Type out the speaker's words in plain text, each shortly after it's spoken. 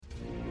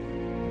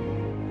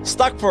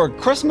Stuck for a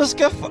Christmas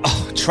gift?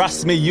 Oh,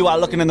 trust me, you are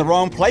looking in the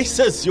wrong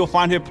places. You'll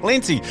find her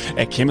plenty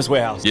at Chemist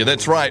Warehouse. Yeah,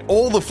 that's right.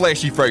 All the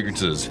flashy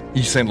fragrances.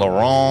 Yves Saint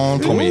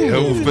Laurent, Tommy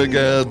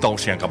Hilfiger,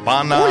 Dolce &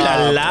 Gabbana, Ooh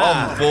la la.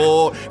 Tom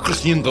Ford,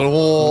 Christian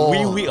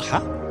Dior. Oui,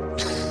 huh?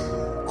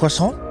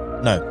 Croissant?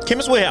 No.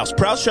 Chemist Warehouse,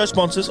 proud show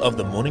sponsors of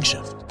The Morning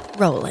Shift.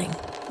 Rolling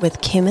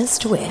with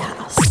Chemist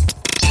Warehouse.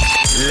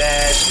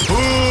 Let's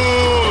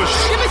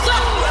push. Give me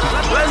some.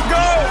 Let's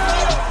go.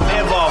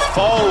 Never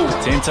fold.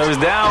 10 toes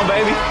down,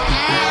 baby.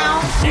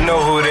 You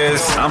know who it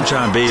is. I'm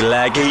trying to be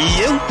like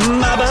you,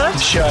 my bud.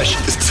 Shush.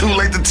 It's too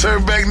late to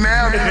turn back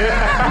now.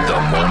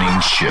 The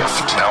Morning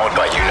Shift. Powered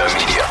by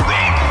Media.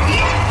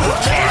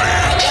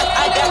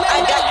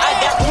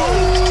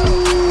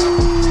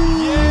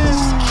 Yes,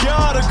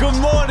 Kiara, good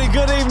morning,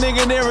 good evening,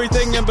 and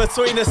everything in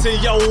between us.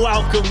 And yo,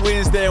 welcome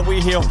Wednesday. And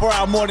we're here for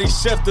our morning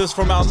shifters,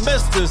 from our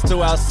misters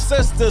to our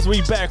sisters.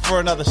 We back for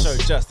another show,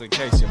 just in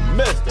case you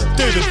missed it.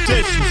 Do the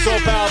dishes. So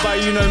powered by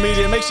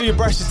Media. Make sure you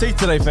brush your teeth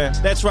today, fam.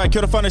 That's right.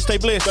 Kia ora whanau, stay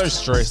blessed. Don't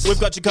stress. We've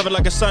got you covered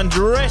like a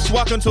sundress.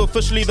 Welcome to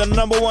officially the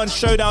number one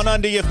show down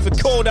under your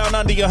call down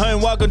under your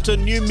home. Welcome to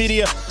New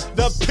Media,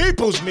 the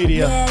People's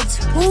Media. Let's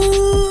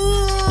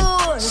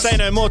push. Say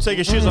no more. Take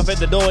your shoes off at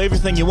the door.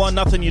 Everything you want,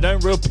 nothing you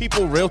don't. Real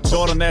people, real talk.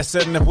 Jordan, that's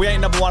it. And if we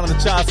ain't number one on the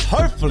charts,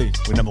 hopefully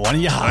we're number one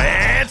in your heart.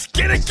 Let's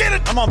get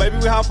it. Come on, baby.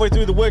 We're halfway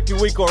through the working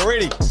week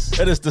already.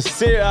 It is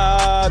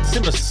December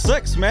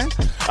 6th, man.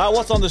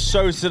 What's on the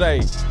show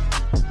today?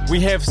 We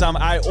have some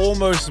I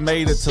almost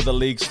made it to the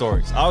league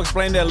stories. I'll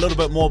explain that a little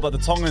bit more, but the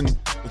Tongan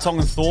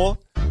Thor,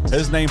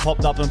 his name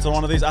popped up into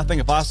one of these. I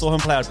think if I saw him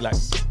play, I'd be like,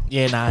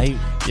 Yeah, nah. he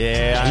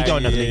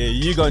going to the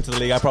league. You going to the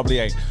league. I probably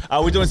ain't.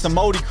 We're doing some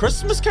moldy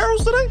Christmas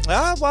carols today?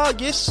 Well,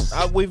 yes.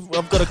 I've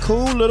got a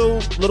cool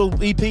little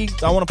EP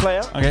I want to play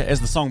out. Okay, as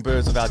the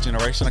songbirds of our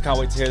generation. I can't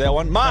wait to hear that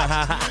one. Mark,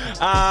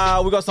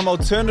 we got some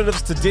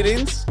alternatives to dead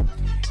ends.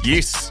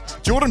 Yes.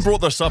 Jordan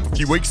brought this up a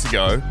few weeks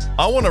ago.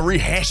 I want to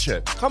rehash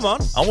it. Come on.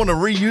 I want to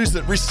reuse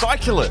it,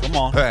 recycle it. Come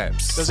on.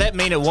 Perhaps. Does that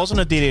mean it wasn't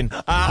a dead end?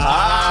 You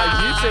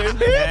too.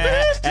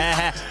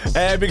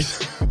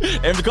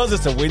 And because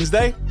it's a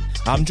Wednesday,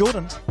 I'm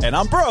Jordan. and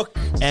I'm Brooke.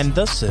 And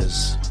this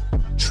is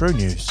True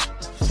News.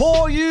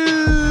 For you.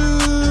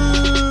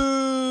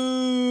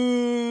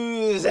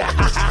 For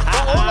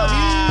all of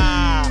you.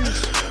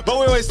 But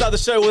we always start the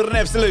show with an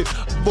absolute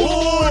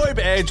vibe.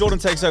 And Jordan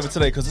takes over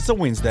today because it's a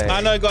Wednesday.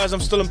 I know, guys, I'm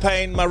still in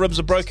pain. My ribs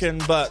are broken,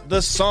 but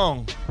this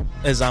song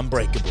is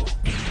unbreakable.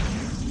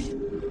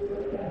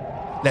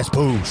 Let's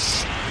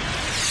push.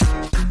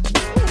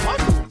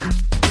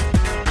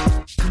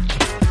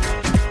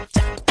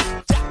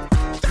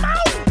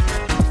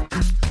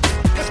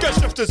 Let's go,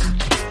 shifters.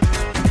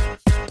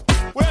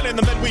 Well, in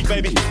the midweek,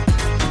 baby.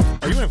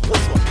 Are you in for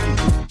this one?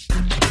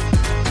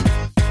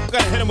 We're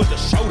gonna hit him with the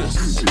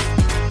shoulders.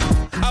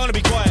 I'm gonna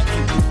be quiet.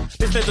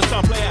 Let's let the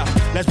song play out.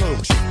 Let's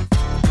push.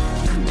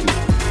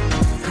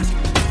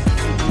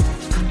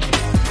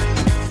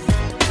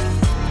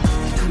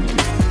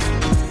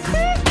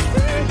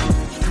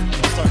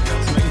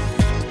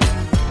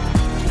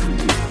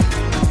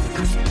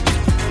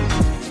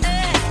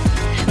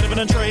 Bit of an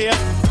intro here.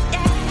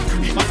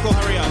 Michael,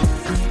 hurry up.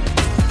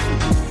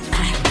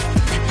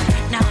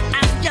 Now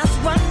I'm just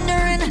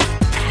wondering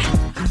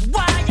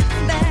why you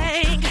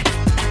think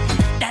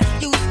that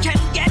you can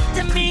get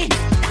to me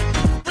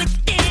with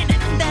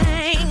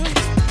anything.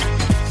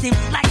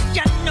 Seems like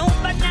you know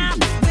by now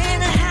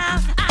when and how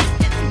I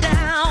get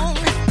down.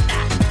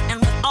 And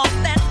with all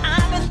that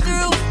I've been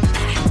through,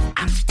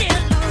 I'm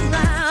still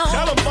around.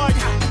 Tell him, Mike.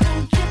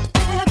 Don't you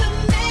ever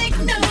make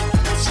no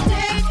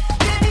mistake.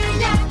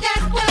 Baby, I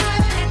got what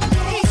it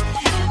takes.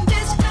 And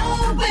there's no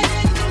way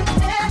you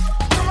never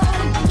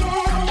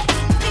get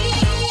me.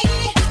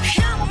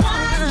 Come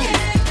on,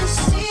 can't you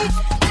see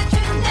that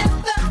you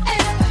never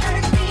ever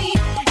hurt me?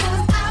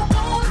 'Cause I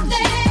won't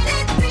let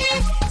it be.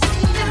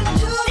 See, I'm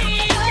too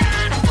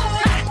good for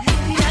you.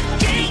 You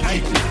can't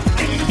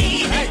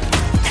believe it.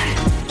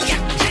 You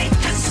can't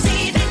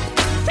conceive it.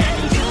 And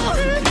you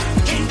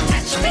can't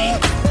touch me.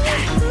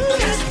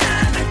 'Cause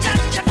I'm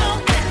untouchable.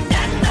 And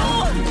I know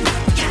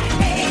you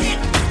hate it.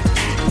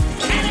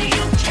 And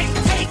you can't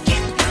take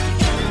it.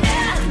 You'll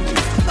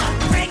never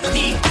break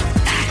me.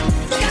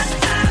 'Cause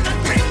I'm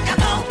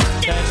unbreakable.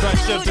 That's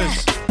right, shifters.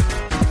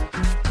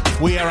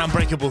 We are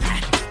unbreakable.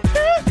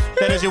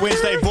 That is your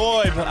Wednesday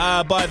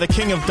vibe by the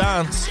King of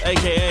Dance,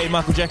 a.k.a.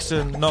 Michael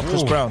Jackson, not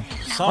Chris Brown.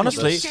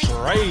 Honestly,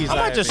 I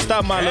might just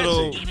start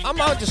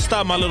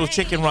my little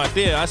chicken right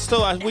there.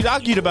 We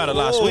argued about it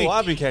last week.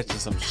 I've been catching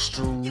some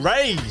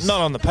strays.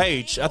 Not on the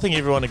page. I think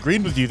everyone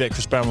agreed with you that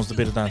Chris Brown was the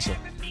better dancer.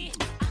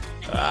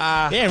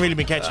 He ain't really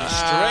been catching strays.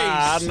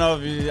 I don't know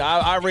if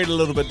I read a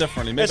little bit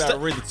differently. Maybe I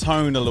read the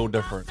tone a little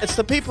different. It's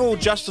the people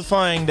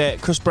justifying that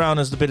Chris Brown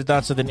is the better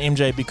dancer than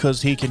MJ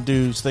because he can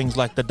do things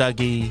like the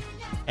Dougie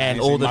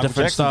and all the Michael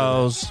different Jackson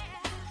styles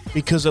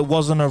because it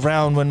wasn't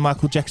around when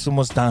Michael Jackson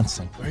was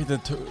dancing. Read the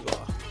two.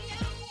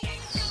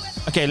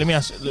 Okay, let me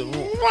ask. No.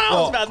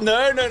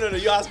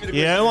 You asked me to.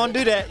 You don't want to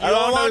do that. You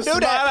don't want to do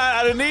that.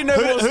 I don't need no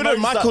more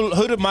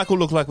Who did Michael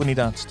look like when he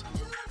danced?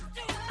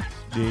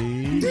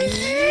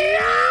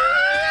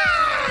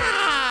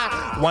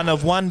 One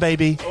of one,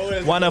 baby.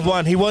 One of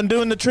one. He wasn't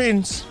doing the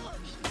trends.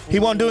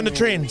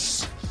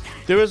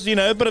 There was,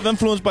 a bit of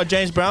influence by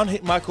James Brown.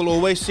 Michael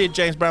always said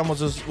James Brown was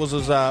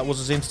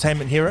his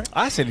entertainment hero.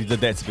 I said he did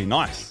that to be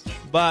nice.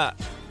 But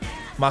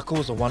Michael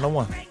was a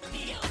one-on-one.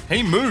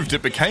 He moved,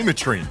 it became a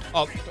trend.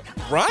 Oh,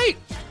 right?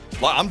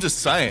 Like, I'm just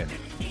saying.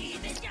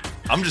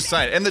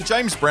 And the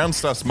James Brown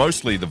stuff's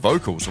mostly the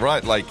vocals,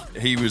 right? Like,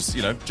 he was,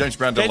 James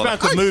Brown did James a lot Brown of,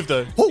 could move,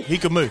 though. Oh. He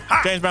could move.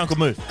 James Brown could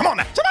move. Come on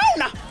now.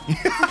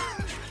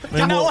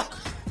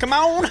 Come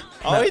on.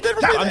 Oh, he did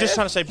repeat I'm that. just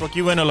trying to say, Brooke,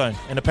 you weren't alone.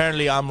 And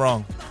apparently I'm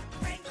wrong.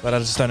 But I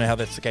just don't know how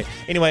that's the case.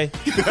 Anyway,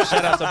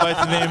 shout out to both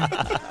of them.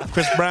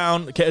 Chris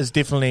Brown is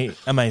definitely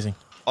amazing.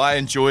 I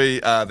enjoy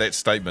that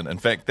statement. In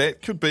fact,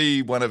 that could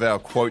be one of our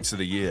quotes of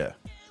the year.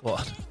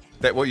 What?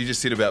 That what you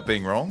just said about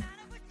being wrong?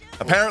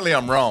 Apparently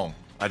I'm wrong.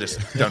 I just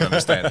don't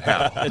understand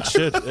how.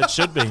 It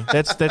should be.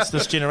 That's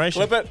this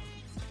generation. Flip it.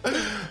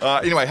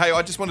 Anyway, hey,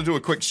 I just want to do a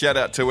quick shout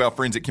out to our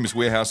friends at Chemist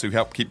Warehouse who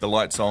help keep the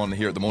lights on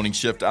here at the Morning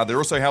Shift. They're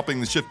also helping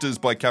the shifters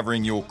by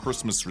covering your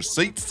Christmas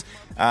receipts.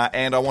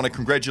 And I want to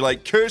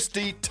congratulate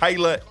Kirsty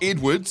Taylor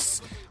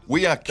Edwards.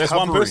 We are That's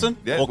covering... one person?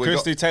 Yeah, or we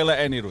Kirsty Taylor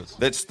and Edwards?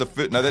 That's the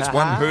first... No, that's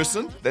one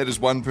person. That is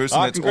one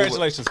person. That's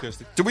congratulations,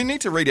 Kirsty. Do we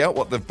need to read out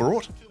what they've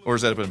brought? Or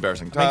is that a bit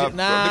embarrassing? Let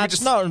me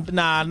just...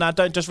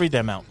 Don't just read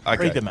them out.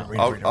 Okay. Read them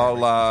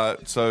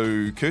out.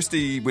 So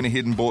Kirsty went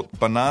ahead and bought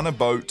Banana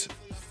Boat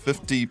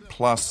 50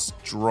 plus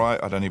dry.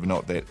 I don't even know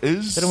what that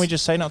is. Didn't we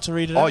just say not to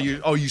read it Oh, out?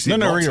 you said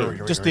not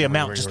to. Just the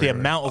amount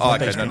of Oh,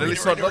 what okay, they no,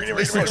 let's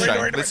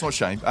not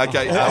shame.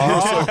 Okay,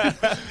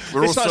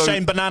 we're It's not also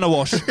Shane Banana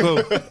Wash. Cool.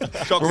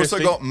 we've also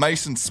got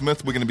Mason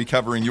Smith. We're going to be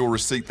covering your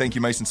receipt. Thank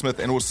you, Mason Smith,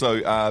 and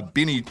also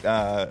Benny.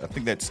 I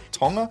think that's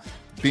Tonga.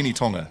 Benny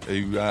Tonga,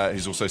 who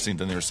has also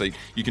sent in their receipt.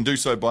 You can do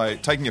so by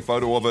taking a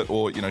photo of it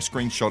or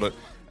screenshot it.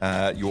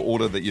 Your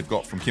order that you've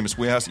got from Chemist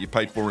Warehouse that you've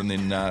paid for, and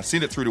then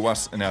send it through to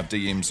us in our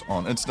DMs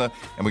on Insta,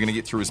 and we're going to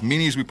get through as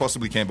many as we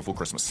possibly can before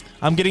Christmas.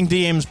 I'm getting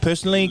DMs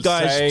personally,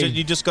 guys.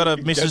 You just got to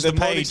message the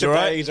page, all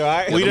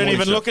right? We don't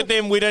even look at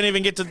them. We don't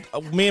even get to.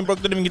 Me and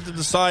Brooke don't even get to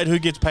decide who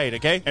gets paid.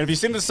 Okay? And if you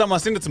send it to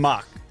someone, send it to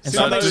Mark. And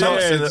some of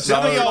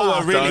y'all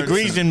were really don't.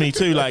 greasing me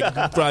too, like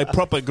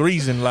proper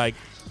greasing, like.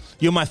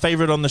 You're my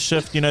favourite on the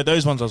shift.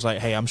 Those ones I was like,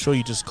 hey, I'm sure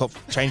you just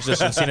changed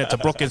this and sent it to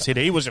Brooke and said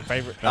he was your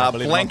favourite.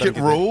 Blanket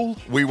rule,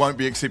 we won't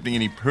be accepting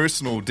any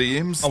personal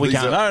DMs. Oh, we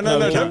can't.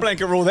 No, don't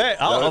blanket rule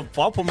that.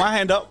 I'll put my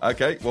hand up.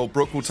 Okay, well,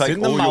 Brooke will take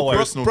Send all them my your way.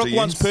 personal Brooke DMs.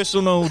 wants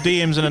personal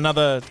DMs in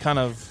another kind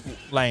of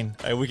lane.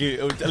 Hey,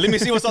 let me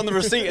see what's on the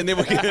receipt, and then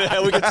we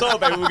can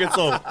solve, baby. We can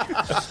solve.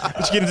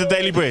 Let's get into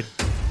Daily Bread.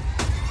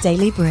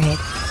 Daily Bread.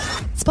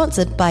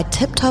 Sponsored by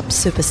Tip Top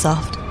Super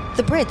Soft,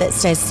 the bread that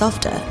stays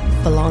softer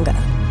for longer.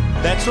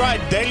 That's right,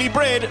 Daily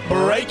Bread,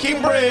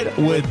 breaking bread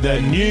with the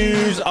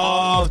news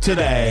of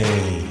today.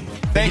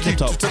 Thank you. Tip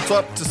Top. Tip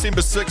Top,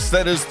 December 6th.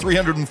 That is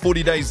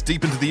 340 days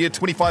deep into the year.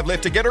 25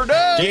 left to get her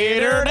done.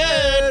 Get her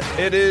done.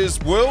 It is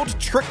World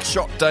Trick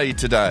Shot Day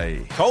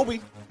today.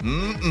 Colby.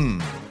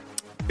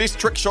 Best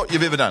trick shot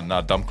you've ever done?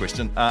 No, dumb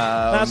question.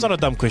 That's not a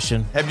dumb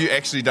question. Have you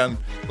actually done...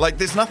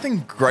 there's nothing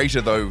greater,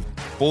 though.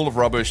 Ball of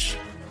rubbish,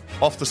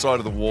 off the side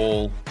of the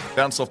wall,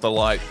 bounce off the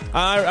light.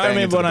 I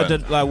remember when I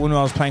did, when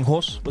I was playing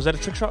horse. Was that a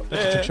trick shot?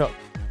 That's a trick shot.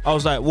 I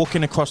was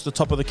walking across the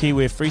top of the key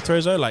where free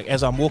throws are.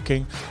 As I'm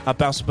walking, I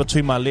bounced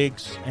between my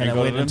legs and it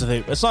went into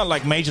the. It's not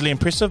majorly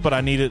impressive, but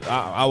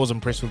I was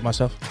impressed with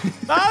myself.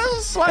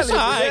 Slightly.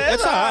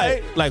 It's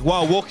alright.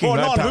 While walking,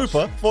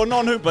 For a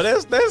non-hooper,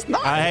 that's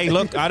nice. Hey,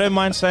 look, I don't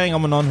mind saying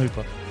I'm a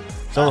non-hooper.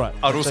 It's all right.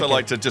 I'd also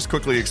like to just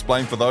quickly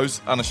explain for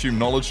those unassumed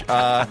knowledge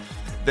that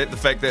the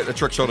fact that a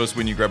trick shot is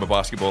when you grab a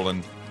basketball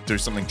and do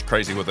something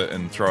crazy with it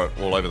and throw it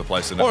all over the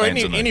place and it Or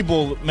lands in any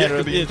ball matter.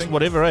 could be It's anything.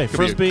 whatever, Could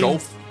Frisbee. be a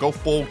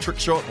golf ball trick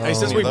shot. Hey,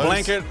 since we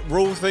blanket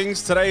rule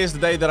things, today is the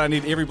day that I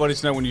need everybody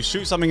to know when you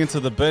shoot something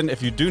into the bin,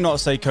 if you do not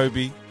say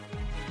Kobe,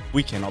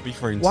 we cannot be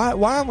friends. Why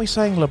aren't we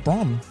saying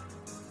LeBron?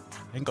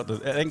 It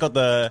doesn't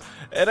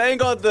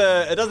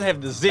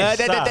have the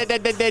zest.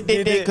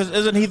 Because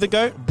isn't he the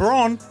GOAT?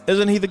 Bron.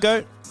 Isn't he the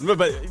GOAT?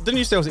 But didn't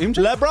you say it was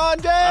MJ? LeBron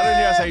James! I don't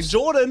hear I say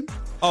Jordan.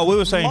 Oh, we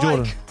were saying Mike.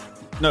 Jordan.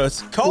 No,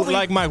 it's Kobe.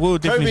 Like Mike, we were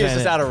definitely Kobe is saying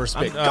just that. out of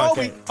respect.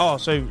 Okay. Kobe. Oh,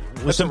 so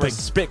we're It's a simping.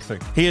 respect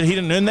thing. He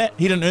didn't earn that?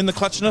 He didn't earn the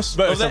clutchness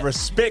But of it's that? a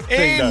respect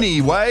thing, though.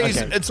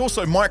 Anyways, Okay. it's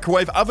also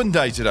Microwave Oven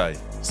Day today.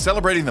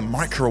 Celebrating the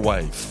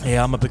microwave.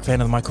 Yeah, I'm a big fan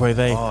of the microwave.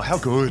 Oh, how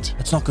good.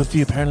 It's not good for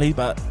you, apparently,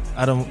 but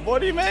I don't...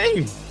 What do you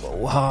mean?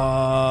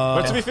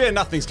 But to be fair,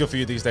 nothing's good for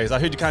you these days. I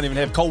heard you can't even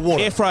have cold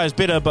water. Air fryer is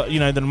better, but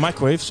than a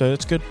microwave, so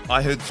it's good.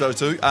 I heard so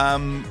too.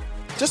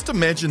 Just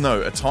imagine,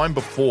 though, a time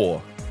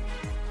before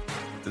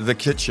the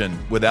kitchen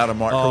without a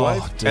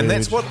microwave. Oh, dude. And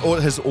that's what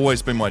has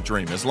always been my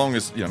dream. As long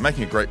as,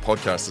 making a great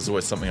podcast is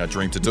always something I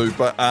dream to do.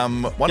 But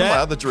one of my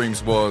other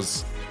dreams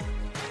was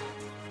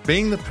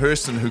being the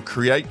person who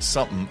creates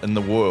something in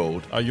the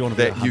world Oh, you want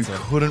to be a that you hunter.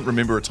 couldn't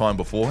remember a time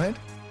beforehand.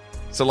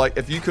 So, like,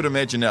 if you could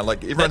imagine now, like,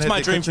 everyone That's had my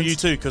their dream for you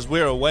kitchens. too, because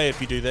we're away if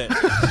you do that.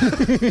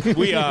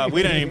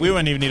 we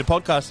won't even need a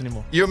podcast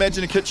anymore. You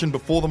imagine a kitchen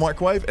before the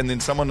microwave, and then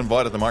someone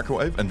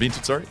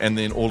invented, and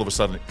then all of a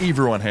sudden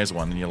everyone has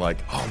one, and you're like,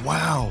 oh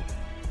wow,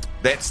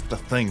 that's the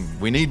thing.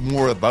 We need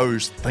more of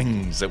those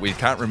things that we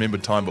can't remember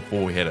time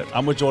before we had it.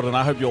 I'm with Jordan.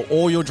 I hope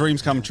all your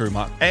dreams come true,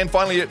 Mark. And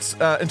finally, it's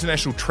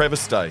International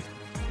Travis Day.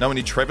 Know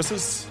any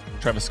Travises?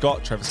 Travis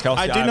Scott, Travis Kelce.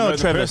 I do know them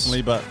Travis.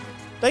 personally, but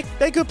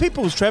They're good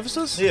people,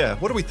 Travises. Yeah.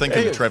 What are we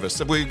thinking of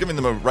Travis? If we're giving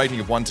them a rating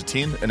of 1 to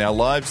 10 in our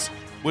lives,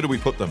 where do we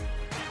put them?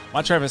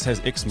 my Travis has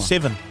eczema.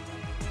 7.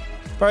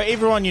 Bro,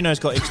 everyone you know's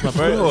got eczema,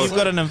 bro. Sure. You've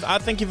got I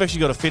think you've actually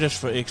got a fetish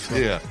for eczema.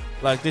 Yeah.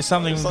 Like, there's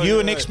something, It's like, you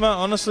and yeah. eczema,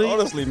 honestly.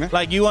 Honestly, man.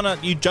 Like,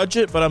 you judge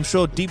it, but I'm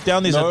sure deep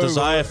down there's No, a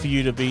desire bro. for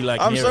you to be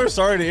like, I'm near so it.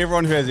 sorry to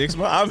everyone who has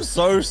eczema. I'm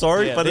so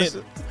sorry, Yeah, but they- it's,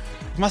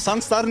 my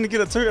son's starting to get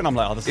it too, and I'm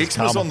like, oh, this is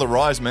Eczema's karma. on the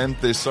rise, man.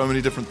 There's so many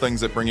different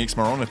things that bring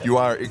eczema on. If you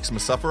are an eczema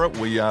sufferer,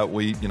 we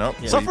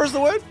Suffer is the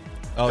word?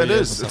 Oh, It yeah,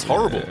 is. It's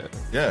horrible.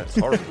 Yeah, it's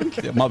horrible.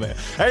 Yeah, my bad.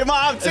 Hey, Ma,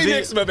 I've seen the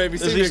eczema, baby.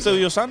 Is he still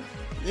your son?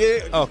 Yeah.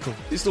 Oh, cool.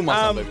 He's still my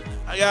son,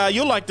 baby.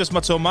 You'll like this,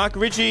 Matul Mark.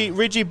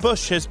 Reggie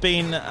Bush has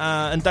been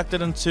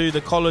inducted into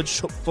the College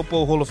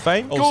Football Hall of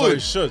Fame, Oh, so he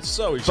should.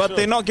 So he but should.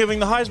 they're not giving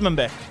the Heisman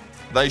back.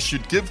 They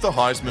should give the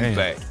Heisman Man.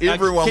 back.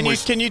 Everyone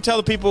Can you tell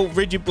the people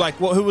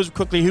who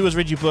was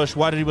Reggie Bush?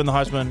 Why did he win the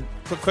Heisman?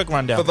 Quick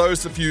rundown. For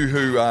those of you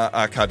who are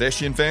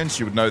Kardashian fans,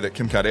 you would know that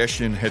Kim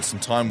Kardashian had some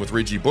time with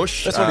Reggie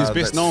Bush. That's what he's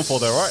best known for,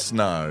 though, right?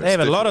 No. They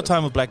have a lot of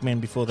time with black men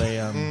before they.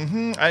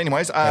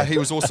 Anyways, he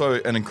was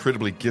also an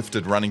incredibly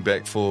gifted running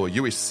back for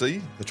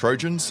USC, the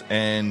Trojans,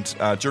 and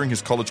during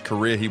his college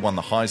career, he won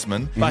the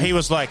Heisman. But he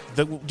was like,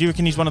 do you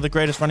reckon he's one of the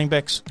greatest running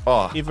backs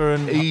ever?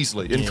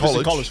 Easily. In Yeah.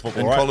 college. college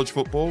football, In right? college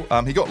football.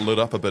 He got lit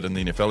up a bit in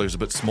the NFL. He was a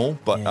bit small,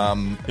 but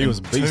He was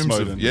in beast terms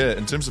mode of- then. Yeah,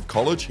 in terms of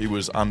college, he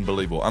was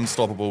unbelievable,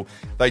 unstoppable.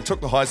 They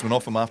took the Heisman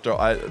off him after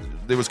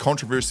there was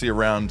controversy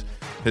around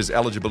his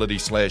eligibility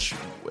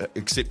 /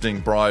 accepting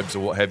bribes or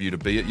what have you to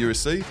be at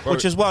USC.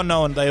 Which is well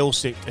known. They all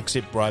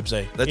accept bribes,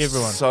 eh? That's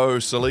Everyone. so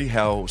silly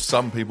how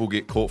some people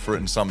get caught for it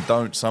and some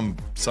don't. Some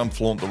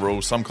flaunt the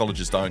rules, some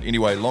colleges don't.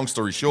 Anyway, long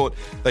story short,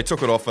 they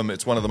took it off him.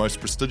 It's one of the most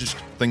prestigious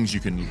things you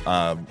can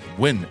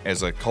win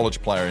as a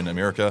college player in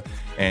America.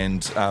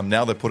 And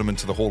now they put him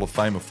into the Hall of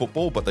Fame of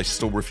football, but they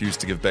still refuse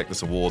to give back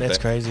this award. That's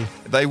crazy.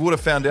 They would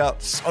have found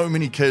out so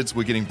many kids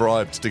were getting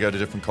bribed to go to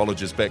different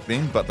colleges back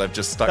then, but they've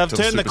just stuck They've to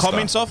turned the superstar.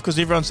 comments off because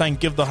everyone's saying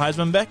give the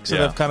Heisman back, so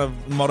Yeah. they've kind of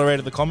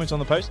moderated the comments on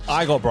the post.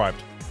 I got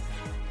bribed.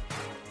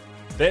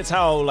 That's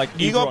how, like...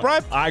 You got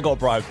bribed? I got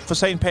bribed. For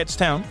St. Pat's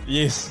Town?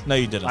 Yes. No,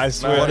 you didn't. I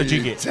swear. What did you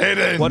You get?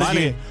 didn't. What did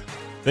Money. you get?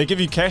 They give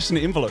you cash in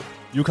the envelope.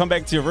 You come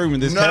back to your room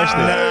and there's No. cash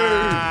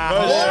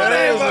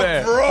there.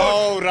 Whatever,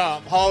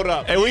 bro. Hold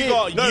up. And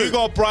you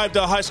got bribed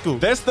at high school.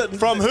 That's the...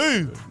 From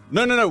who?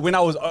 No. When I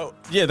was...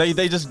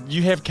 they just...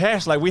 You have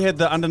cash. Like, we had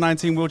the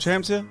under-19 world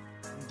champs here.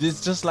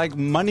 It's just like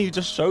money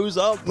just shows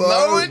up. Bro.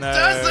 No, it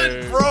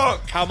doesn't,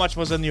 Brock. How much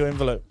was in your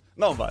envelope?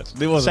 Not much.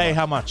 There wasn't Say much.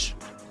 how much.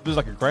 It was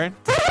like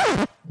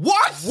 $1,000.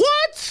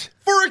 What?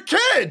 For a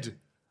kid?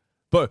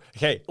 But,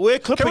 okay. We're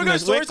clipping we go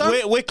this. story time?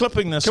 We're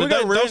clipping this. Can we go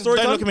don't, real don't, story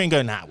don't time? look at me and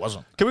go, nah, it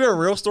wasn't. Can we go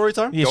real story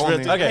time? Yes, Go on real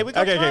then. time. Okay, Hey, we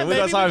got time, we got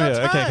baby, time we here.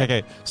 got time.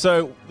 Okay.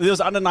 So there was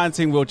under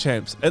 19 world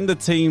champs. In the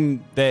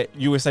team that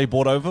USA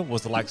brought over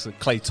was the likes of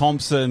Klay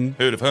Thompson.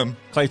 Heard of him.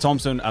 Klay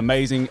Thompson,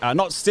 amazing.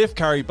 Not Steph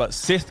Curry, but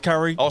Seth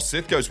Curry. Oh,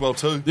 Seth goes well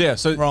too. Yeah,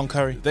 so Wrong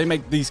Curry. They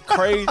make these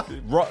crazy.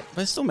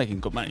 They're still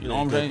making good money, you know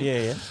what I'm saying?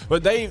 Yeah.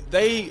 But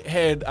they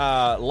had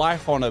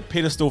life on a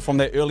pedestal from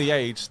their early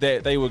age.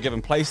 That they were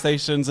given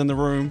PlayStations in the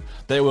room.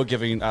 They were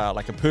giving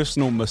like a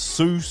personal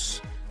masseuse.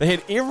 They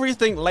had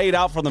everything laid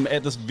out for them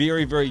at this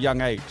very, very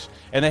young age,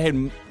 and they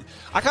had.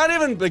 I can't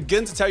even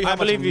begin to tell you how I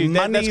believe much you.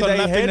 money That's got they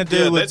nothing to had. do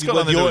Yeah, with that's got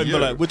nothing to your do with you.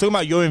 envelope. We're talking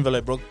about your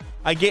envelope, bro.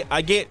 I get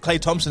Klay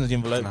Thompson's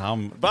envelope.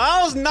 But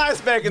I was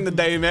nice back in the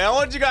day, man. I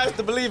want you guys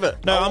to believe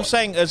it. No, I'm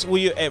saying, were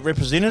you at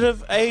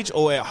representative age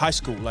or at high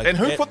school? Like, And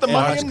who at- put the at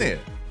high money in school? there?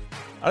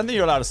 I don't think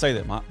you're allowed to say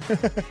that, Mark.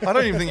 I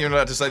don't even think you're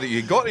allowed to say that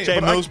you got it. Jay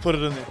but I- Mills put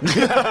it in there.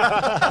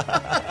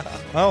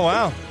 Oh,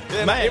 wow.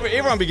 Yeah, Mate,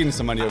 everyone be getting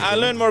some money. Over I there.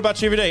 learn more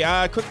about you every day.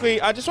 I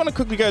just want to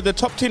quickly go. The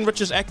top 10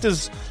 richest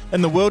actors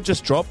in the world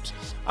just dropped.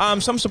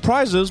 Some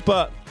surprises,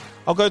 but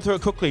I'll go through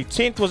it quickly.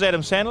 10th was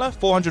Adam Sandler,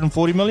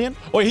 440 million.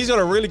 Oh, he's got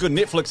a really good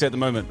Netflix at the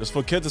moment. It's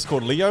for kids. It's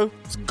called Leo.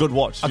 It's a good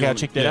watch. Okay, I'll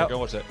check that out. Go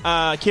watch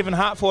that. Kevin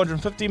Hart,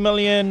 450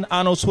 million.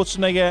 Arnold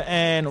Schwarzenegger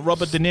and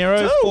Robert De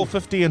Niro,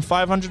 450 and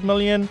 500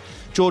 million.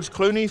 George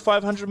Clooney,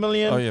 500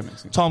 million. Oh, yeah,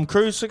 makes sense. Tom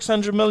Cruise,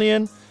 600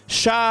 million.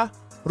 Shah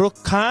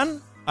Rukh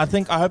Khan, I'm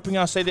hoping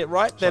I say that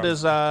right. That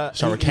is Shah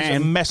Rukh he's a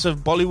Khan. massive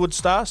Bollywood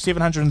star,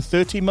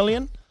 730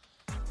 million.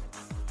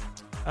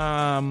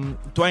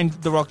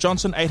 Dwayne The Rock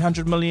Johnson,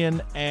 800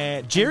 million.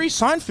 And Jerry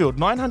Seinfeld,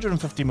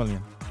 950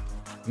 million.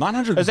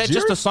 900. Is that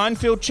just a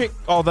Seinfeld check?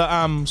 Oh, the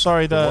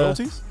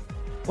royalties?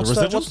 What's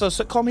the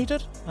sitcom he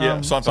did? Yeah,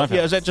 Seinfeld.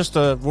 Yeah, is that just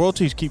the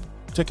royalties keep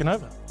taking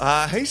over?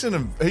 He's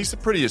a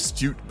pretty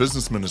astute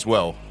businessman as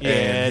well. Yeah,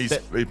 and he's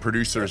a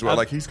producer as well.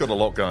 Like, he's got a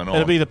lot going on.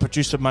 It'll be the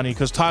producer money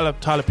because Tyler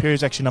Perry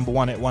is actually number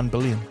one at $1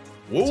 billion.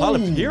 Ooh.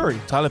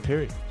 Tyler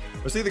Perry.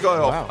 Was he the guy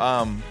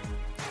off,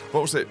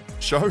 what was that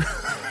show?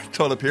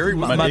 Tyler Perry?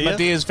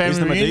 Medea's Family He's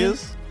the Reunion.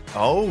 Medea's?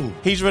 Oh.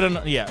 He's written,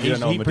 he don't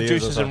know what Medea's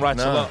produces is, and huh?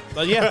 writes a No. lot.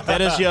 But yeah,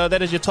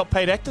 that is your top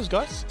paid actors,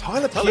 guys.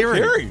 Tyler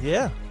Perry.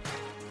 Yeah.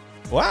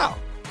 Wow.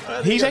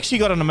 He's actually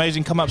got an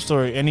amazing come up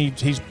story, and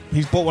he's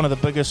bought one of the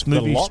biggest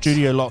movie lots?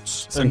 studio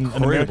lots in America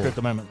incredible. at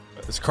the moment.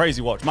 It's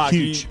crazy watch. Mark,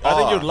 Huge. I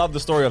think you'd love the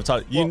story of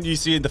Tyler. You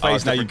see in the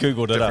face now, you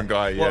Googled it up. Different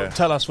guy, yeah. Well,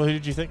 tell us, who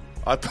did you think?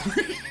 I thought...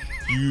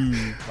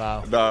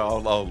 Wow.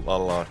 No,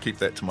 I'll keep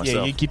that to myself.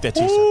 Yeah, you keep that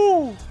to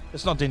yourself.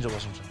 It's not Denzel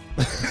Washington.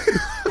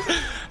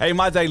 Hey,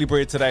 my daily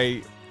bread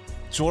today,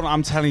 Jordan,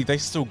 I'm telling you, they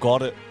still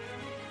got it.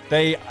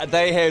 They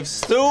have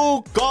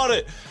still got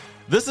it.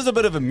 This is a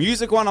bit of a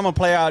music one. I'm going to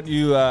play out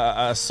you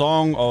a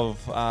song of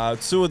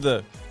two of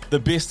the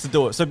best to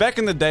do it. So back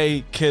in the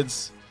day,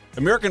 kids,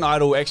 American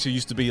Idol actually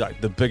used to be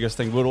like the biggest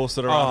thing. We'd all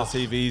sit around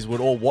the TVs. We'd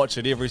all watch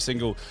it every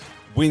single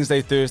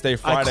Wednesday, Thursday,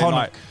 Friday Iconic.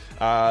 night.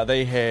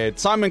 They had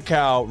Simon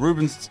Cowell,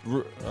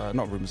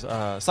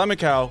 Simon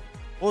Cowell,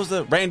 what was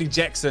the Randy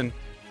Jackson,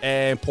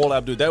 and Paul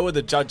Abdul. They were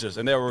the judges,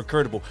 and they were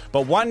incredible.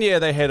 But one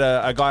year they had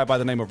a guy by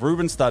the name of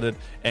Ruben Studdard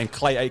and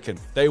Clay Aiken.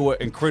 They were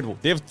incredible.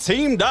 They've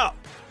teamed up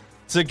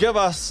to give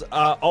us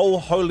Oh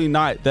Holy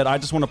Night that I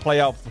just want to play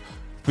out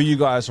for you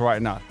guys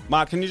right now.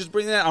 Mark, can you just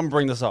bring that? I'm going to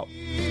bring this up.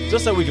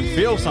 Just so we can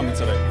feel something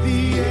today.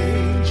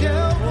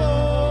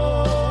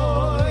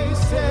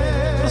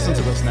 Listen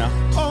to this now.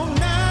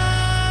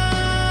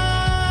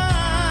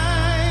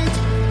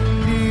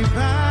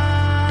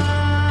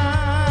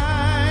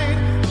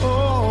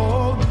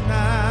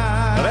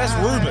 Now that's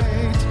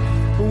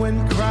Ruben.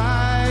 When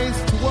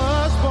Christ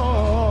was born.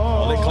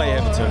 I'll let Clay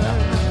have a turn now.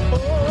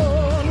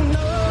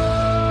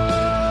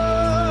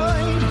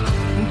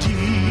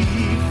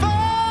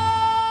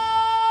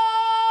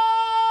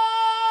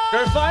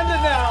 Go find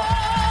it now.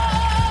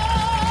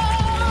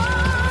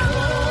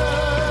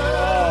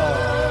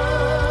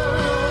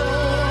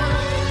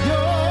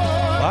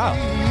 Wow.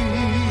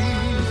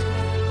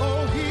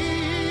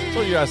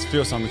 So you guys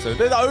feel something too.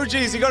 They're the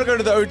OGs. You got to go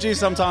to the OGs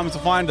sometimes to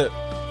find it.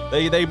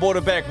 They brought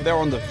it back. They were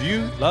on The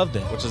View. Loved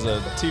it. Which is a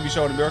TV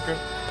show in America.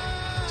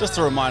 Just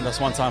to remind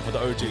us one time for the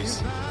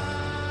OGs.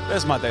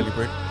 There's my daily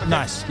bread.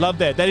 Nice. Love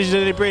that. That is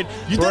your daily bread.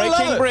 You didn't love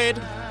Breaking it. bread.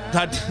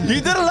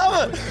 You didn't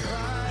love it.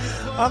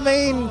 I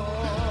mean,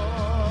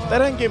 they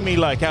don't get me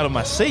like out of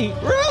my seat.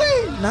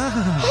 Really? Nah.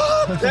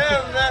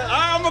 Damn, man.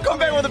 I'm going to come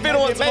back with a better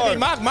one tomorrow. Maybe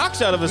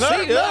Mark's out of his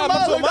seat. No,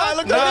 Mark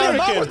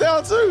was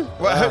down too.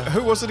 Well,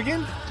 who was it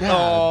again?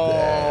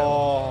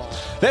 Oh.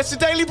 That's the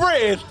daily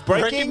bread.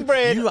 Breaking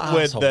bread You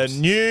with the assholes.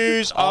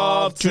 news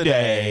of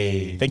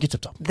today. Thank you,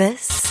 Tip Top.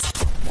 This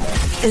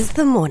is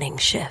the morning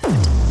shift.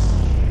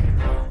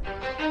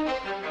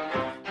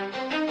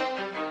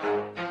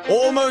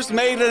 Almost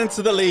made it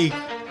into the league.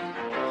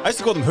 I used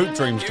to call them hoop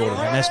dreams, Jordan.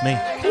 And that's me.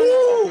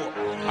 Woo!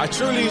 I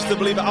truly used to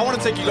believe it. I want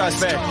to take you guys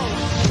back.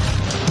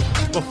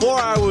 Before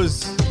I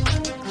was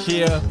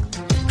here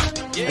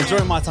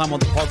enjoying my time on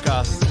the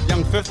podcast,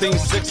 young 15,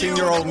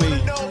 16-year-old me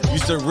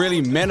used to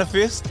really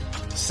manifest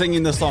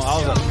singing this song. I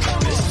was like,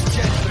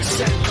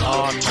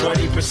 Oh, no.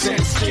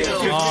 20% skill.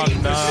 Oh,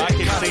 no. I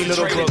can see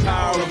Little Brooke.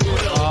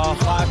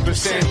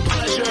 5%,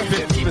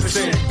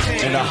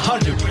 50%, and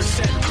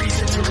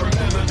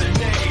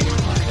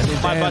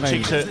 100%. My butt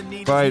cheeks hurt.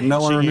 Bro, no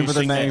one Seeing you remember the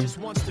sing name.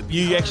 that.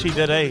 You actually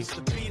did, eh?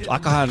 I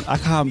can't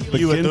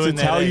You were begin to doing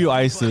that, tell eh? you.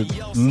 I used to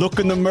look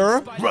in the mirror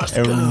and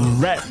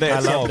rap that I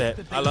song. love that.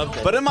 I love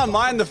that. But in my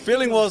mind, the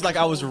feeling was like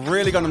I was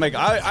really going to make it.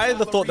 I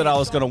either thought that I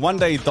was going to one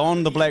day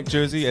don the black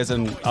jersey, as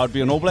in I would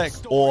be an All Black,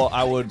 or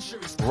I would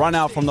run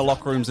out from the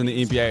locker rooms in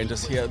the NBA and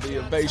just hear the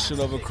ovation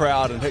of a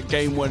crowd and hit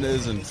game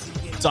winners and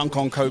dunk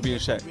on Kobe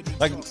and Shaq.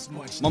 Like,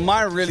 my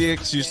mind really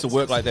used to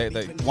work like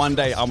that one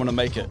day I'm going to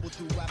make it.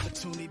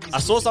 I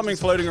saw something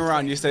floating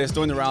around yesterday. It's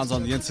doing the rounds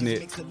on the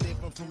internet.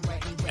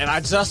 And I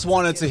just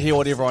wanted to hear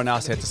what everyone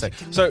else had to say.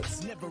 So,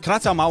 can I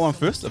tell my one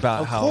first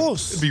about how... Of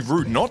course. It'd be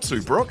rude not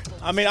to, Brooke.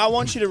 I mean, I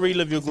want you to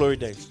relive your glory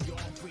days.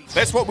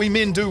 That's what we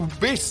men do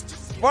best.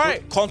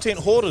 Right. Content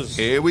hoarders.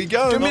 Here we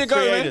go. Give me a go,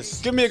 man.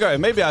 creators. Give me a go.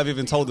 Maybe I've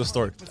even told this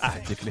story. I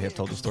definitely have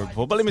told this story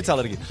before, but let me tell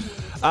it again.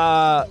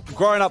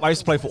 Growing up, I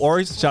used to play for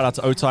Auries. Shout out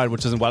to Otide,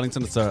 which is in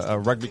Wellington. It's a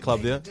rugby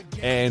club there.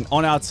 And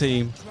on our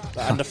team,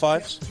 Under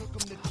fives.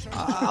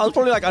 I was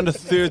probably like under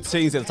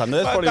 13s at the time.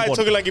 That's probably I what-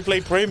 took it like you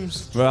play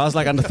Prims. Well, I was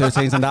like under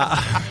 13s, and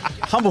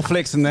humble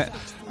flex in that.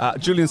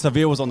 Julian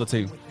Seville was on the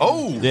team.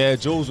 Oh. Yeah,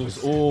 Jules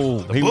was.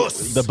 The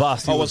bus. The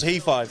bus. Or was he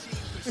five?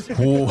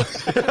 Ooh.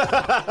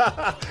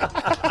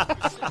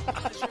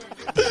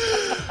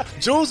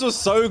 Jules was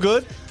so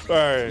good.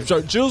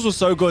 So Jules was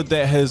so good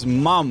that his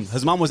mum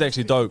was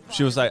actually dope.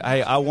 She was like,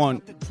 "Hey, I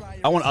want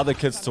other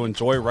kids to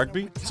enjoy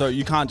rugby, so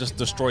you can't just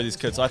destroy these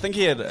kids." So I think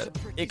he had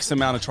X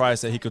amount of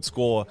tries that he could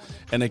score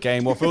in a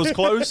game, or if it was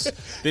close,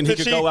 then he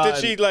could go out.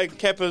 Did she like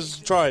cap his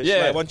tries?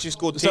 Yeah, Like once you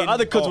scored 10. so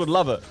other kids would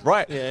love it,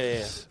 right?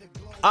 Yeah.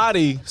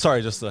 Artie,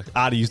 sorry,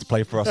 Artie used to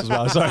play for us as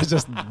well. Sorry,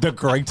 just the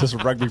greatest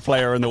rugby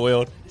player in the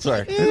world.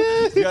 Sorry.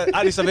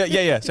 Artie, so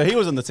he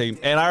was on the team.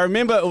 And I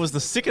remember it was the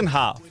second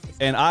half,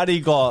 and Artie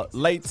got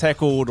late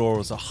tackled, or it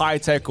was a high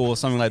tackle or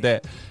something like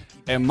that.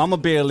 And Mama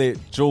Bear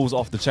let Jules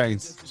off the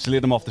chains. She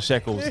let him off the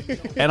shackles.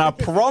 And I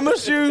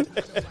promise you,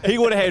 he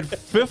would have had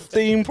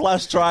 15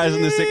 plus tries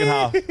in the second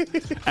half.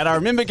 And I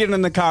remember getting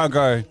in the car and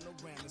going,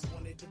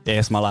 yeah,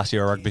 it's my last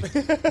year of rugby.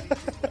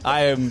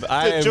 I am.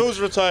 Did Jules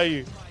retire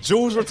you?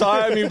 Jules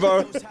retired me,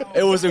 bro.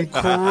 It was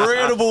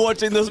incredible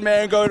watching this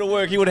man go to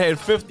work. He would have had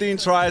 15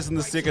 tries in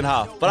the second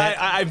half. But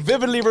I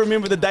vividly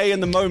remember the day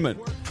and the moment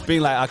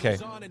being like, okay,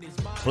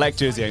 black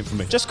jersey ain't for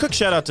me. Just quick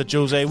shout out to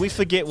Jules. We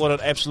forget what an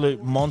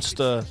absolute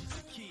monster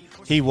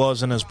he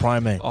was in his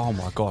prime. Oh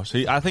my gosh.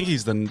 I think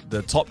he's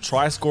the top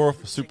try scorer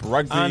for Super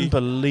Rugby.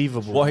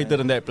 Unbelievable. What he did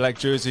in that black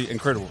jersey,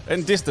 incredible.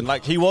 And distant,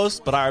 like he was.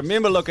 But I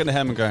remember looking at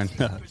him and going,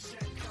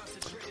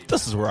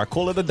 this is where I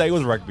call it a day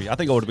with rugby. I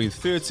think I would have been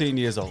 13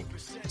 years old.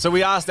 So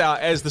we asked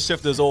as the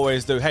shifters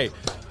always do, hey,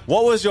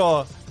 what was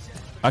your...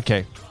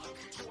 Okay,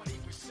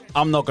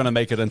 I'm not going to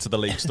make it into the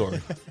league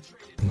story.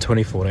 In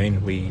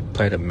 2014, we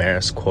played a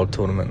Maris quad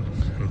tournament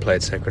and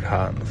played Sacred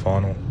Heart in the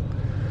final.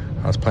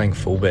 I was playing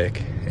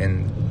fullback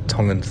and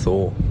Tongan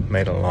Thor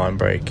made a line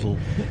break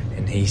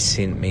and he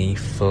sent me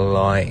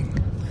flying.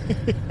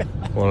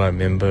 All I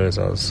remember as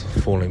I was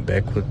falling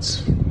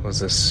backwards was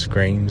the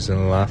screams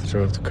and laughter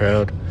of the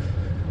crowd.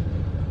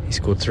 He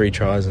scored 3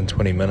 tries in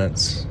 20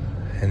 minutes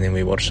and then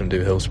we watched him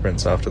do hill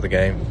sprints after the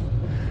game.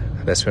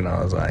 That's when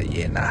I was like,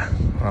 yeah, nah,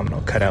 I'm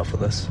not cut out for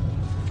this.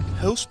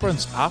 Hill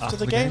sprints after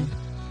the game?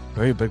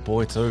 Very big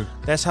boy too.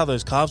 That's how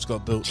those calves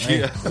got built.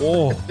 Yeah.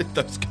 Oh.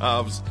 Those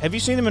calves. Have you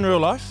seen them in real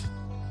life?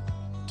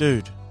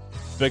 Dude.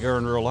 Bigger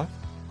in real life?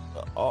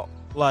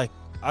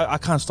 I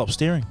can't stop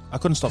staring. I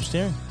couldn't stop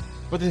staring.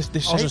 But they're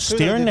I was just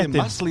staring at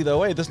them. muscly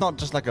though, eh? There's not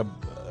just like a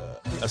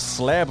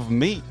slab of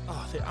meat.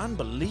 Oh, they're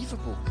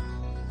unbelievable.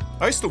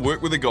 I used to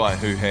work with a guy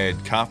who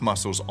had calf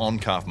muscles on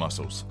calf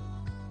muscles.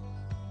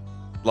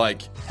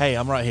 Like, hey,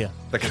 I'm right here.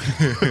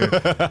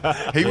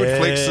 He would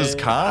flex his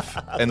calf,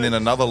 and then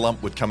another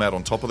lump would come out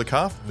on top of the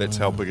calf. That's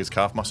how big his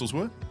calf muscles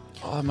were.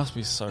 Oh, it must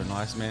be so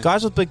nice, man.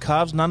 Guys with big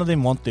calves, none of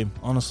them want them,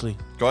 honestly.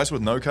 Guys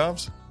with no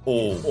calves,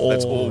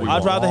 that's all we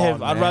I'd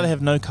want. rather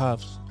have no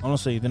calves,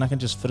 honestly. Then I can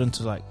just fit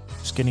into like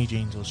skinny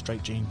jeans or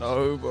straight jeans.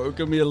 No, bro,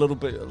 give me a little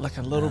bit, like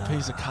a little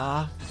piece of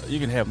calf. You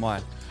can have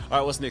mine. All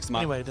right, what's next,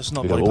 Mark? Anyway, that's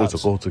not It body was always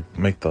parts. a goal to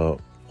make the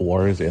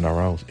Warriors,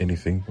 NRL,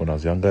 anything when I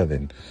was younger.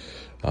 Then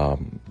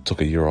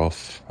took a year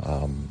off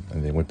and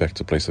then went back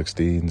to play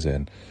 16s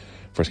and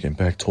first came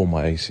back, tore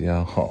my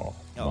ACL.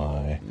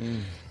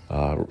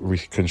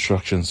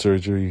 Reconstruction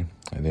surgery.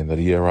 And then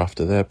the year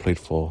after that, played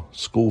for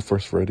school,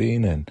 first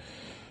 13, and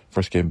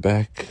first came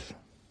back,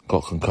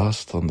 got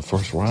concussed on the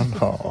first run.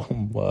 Oh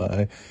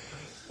my.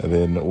 And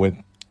then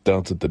went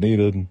down to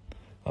Dunedin,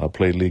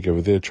 played league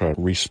over there, tried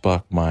to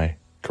re-spark my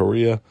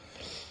career.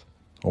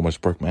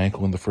 Almost broke my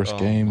ankle in the first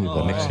game.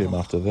 The next game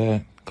after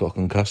that, got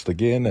concussed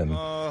again, and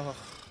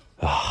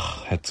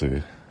had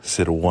to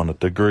settle on a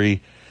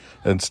degree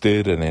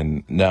instead. And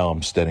then now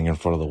I'm standing in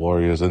front of the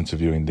Warriors,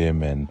 interviewing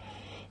them and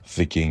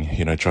thinking,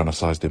 trying to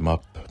size them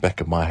up.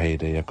 Back in my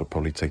heyday, I could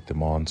probably take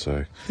them on.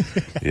 So,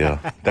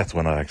 yeah, that's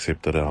when I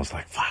accepted it. I was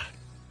like, fuck,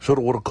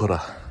 shoulda, woulda,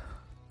 coulda.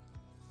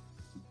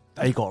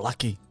 You got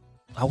lucky.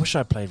 I wish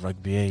I played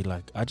rugby.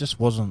 I just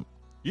wasn't.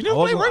 You never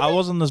played rugby? I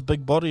wasn't this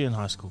big body in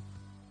high school.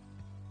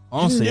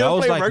 Honestly, never I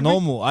was played like rugby?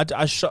 normal.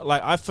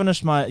 I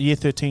finished my year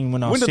 13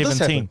 when I was When did this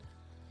 17. happen?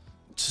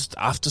 Just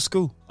after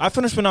school. I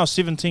finished when I was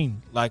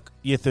 17, like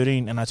year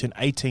 13, and I turned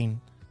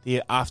 18 the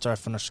year after I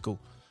finished school.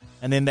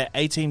 And then that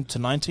 18 to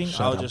 19,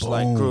 I was just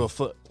grew a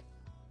foot.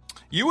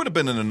 You would have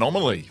been an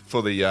anomaly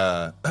for the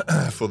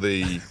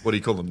what do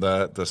you call them,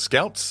 the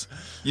scouts.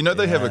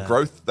 They have a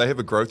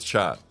growth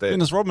chart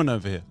Dennis Rodman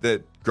over here.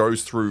 that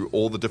goes through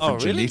all the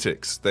different really?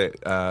 genetics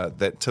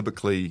that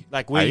typically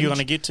Like where age. you're going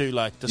to get to,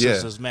 this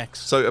is his max.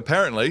 So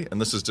apparently, and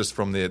this is just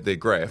from their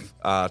graph,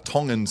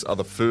 Tongans are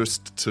the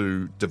first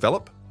to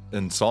develop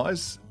in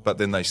size, but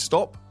then they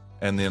stop,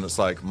 and then it's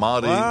like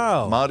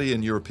Māori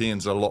and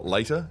Europeans are a lot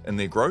later in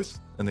their growth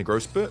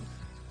spurt.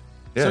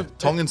 Yeah, So,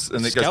 Tongans,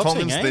 and it goes scouting,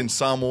 Tongans, eh? then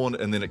Samoan,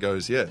 and then it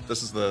goes,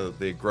 this is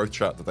their growth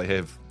chart that they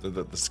have.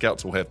 The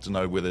scouts will have to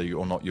know whether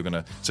or not you're going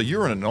to. So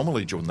you're an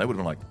anomaly, Jordan. They would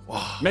have been like,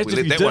 wow, Imagine we if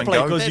let you that did one play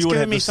go. 'cause That's you would giving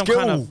have me the some skill.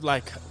 kind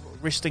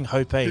of resting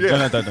hope, eh?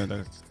 Yeah.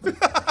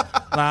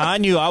 No. I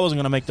knew I wasn't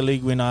going to make the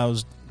league when I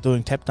was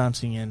doing tap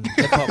dancing and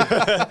hip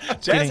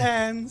hop. Jazz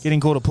hands. Getting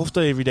called a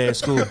pufta every day at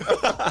school.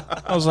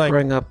 I was like,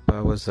 Growing up,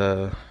 I was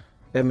a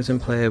badminton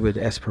player with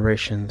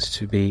aspirations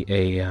to be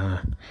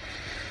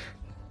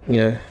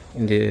in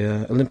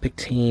the Olympic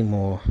team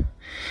or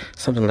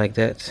something like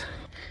that.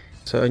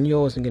 So I knew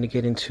I wasn't going to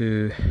get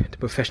into the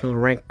professional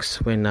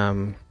ranks when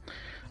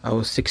I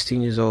was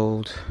 16 years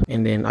old,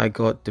 and then I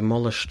got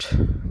demolished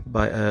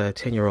by a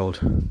 10-year-old.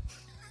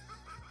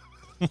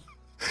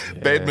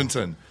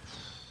 Badminton.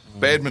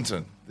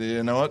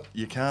 You know what?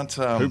 You can't...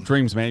 Hoop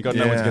dreams, man. You got to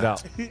know when to get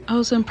out. I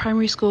was in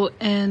primary school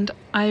and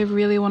I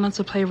really wanted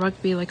to play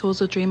rugby. Like, it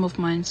was a dream of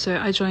mine. So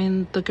I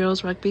joined the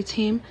girls' rugby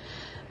team.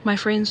 My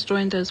friends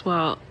joined as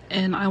well,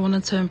 and I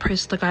wanted to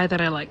impress the guy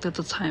that I liked at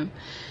the time.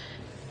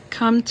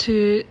 Come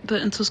to the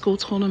inter-school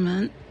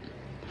tournament,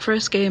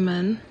 first game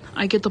in,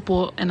 I get the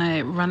ball and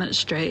I run it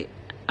straight.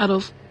 Out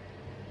of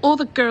all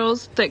the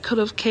girls that could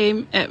have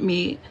came at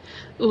me,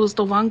 it was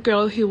the one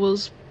girl who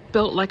was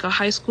built like a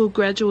high school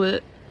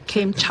graduate,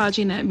 came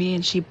charging at me,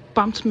 and she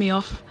bumped me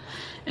off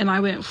and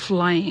I went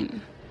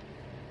flying.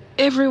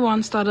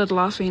 Everyone started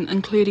laughing,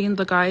 including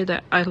the guy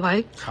that I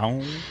liked.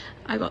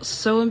 I got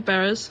so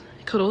embarrassed.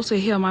 I could also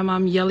hear my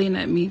mum yelling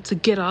at me to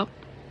get up.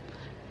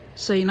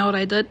 So you know what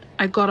I did?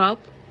 I got up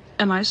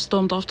and I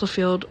stormed off the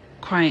field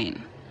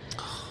crying.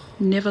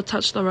 Never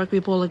touched the rugby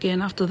ball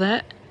again after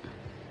that.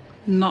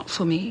 Not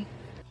for me.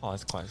 Oh,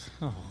 that's close.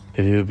 Oh.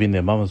 Have you ever been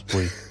their mama's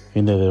boy?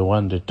 You know, the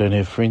one that don't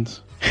have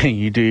friends.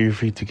 You do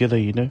everything together,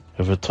 you know.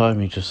 Over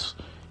time, you just,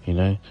 you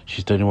know,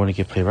 she's the only one to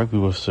get play rugby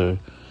with, so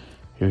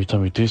every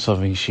time you do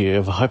something, she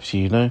overhypes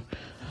you, you know.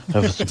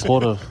 Over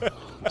supportive.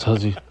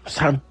 Tells you,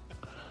 son,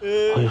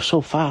 oh, you're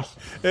so fast.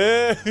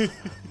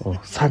 Oh,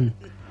 son,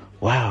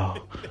 wow,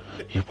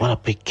 what a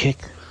big kick.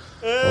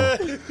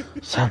 Oh,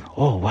 son,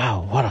 oh,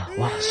 wow, what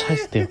a side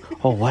step.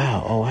 Oh,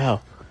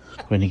 wow.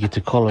 When you get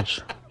to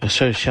college, you're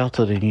so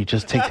sheltered and you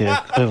just take the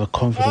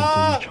overconfidence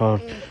and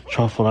you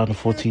try for under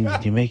 14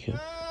 and you make it.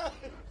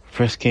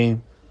 First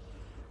game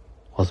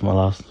was my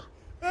last.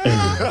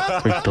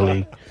 Break the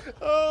league.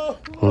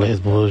 Les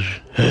Bush.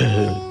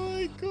 Oh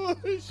my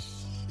gosh.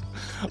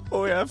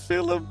 Oh yeah, I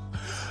feel him.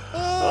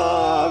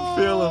 Oh, I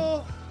feel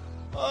him.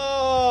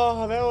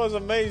 Oh, that was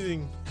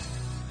amazing.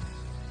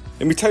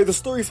 Let me tell you the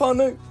story,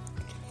 whānau.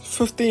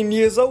 15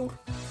 years old,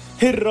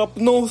 headed up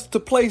north to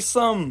play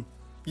some,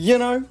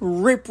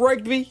 rep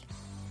rugby.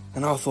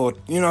 And I thought,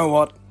 you know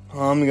what,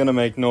 I'm going to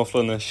make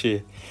Northland this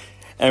year.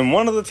 And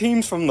one of the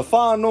teams from the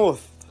far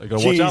north,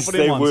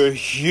 they were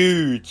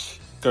huge.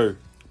 Go,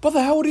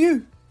 brother, how old are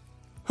you?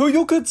 Who are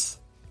your kids?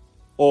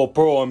 Oh,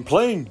 bro, I'm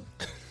playing.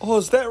 Oh,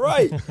 is that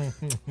right?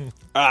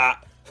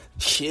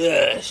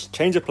 Yes.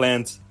 Change of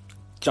plans.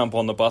 Jump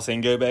on the bus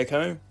and go back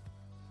home.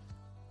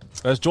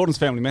 That's Jordan's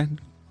family, man.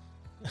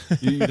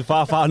 You're the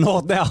far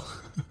north now.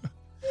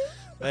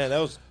 Man, that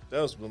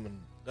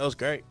was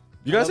great.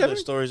 You guys have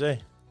those stories, eh?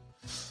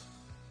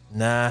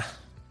 Nah.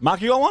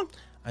 Mark, you got one?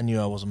 I knew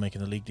I wasn't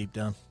making the league deep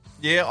down.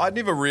 Yeah, I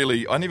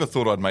never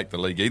thought I'd make the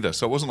league either,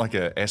 so it wasn't like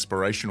an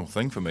aspirational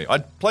thing for me. I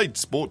played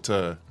sport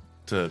because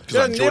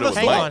I enjoyed it with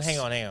mates. Hang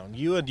on.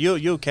 You were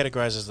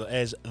categorized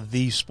as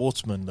the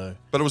sportsman, though.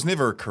 But it was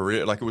never a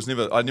career. Like,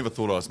 I never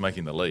thought I was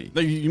making the league.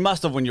 No, you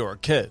must have when you were a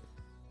kid.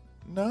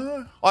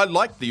 No. I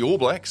liked the All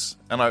Blacks,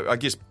 and I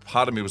guess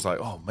part of me was like,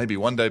 oh, maybe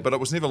one day, but it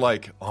was never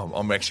like, oh,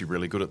 I'm actually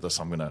really good at this.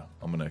 I'm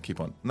gonna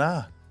keep on.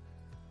 Nah.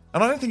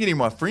 And I don't think any of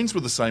my friends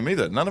were the same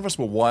either. None of us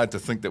were wired to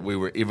think that we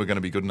were ever going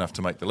to be good enough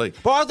to make the league.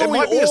 But I thought we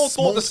all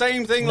thought the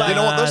same thing. You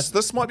know what?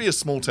 This might be a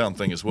small town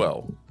thing as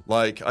well.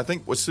 Like, I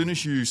think as soon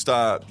as you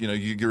start,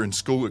 you're in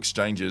school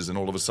exchanges, and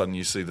all of a sudden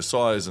you see the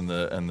size and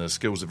the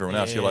skills of everyone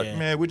else. You're like,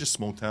 man, we're just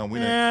small town. We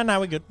don't.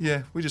 No, we're good.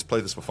 Yeah, we just play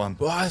this for fun.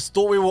 But I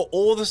thought we were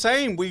all the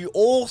same. We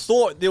all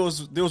thought there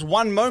was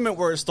one moment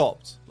where it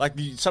stopped. Like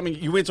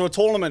you went to a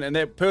tournament and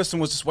that person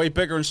was just way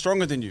bigger and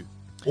stronger than you.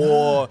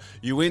 Or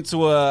you went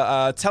to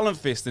a talent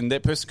fest and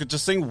that person could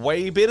just sing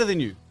way better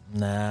than you.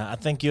 Nah, I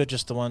think you're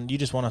just the one. You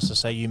just want us to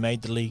say you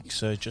made the league,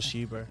 so just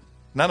you, bro.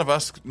 None of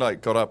us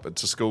got up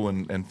to school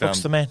and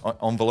found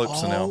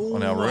envelopes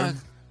on our room.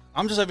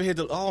 I'm just over here.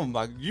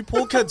 You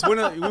poor kids. We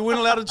weren't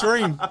allowed to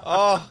dream.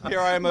 Oh, here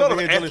I am over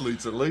here.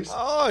 Athletes, at least.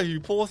 Oh, you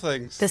poor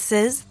things. This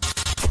is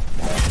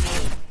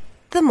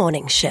The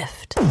Morning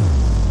Shift.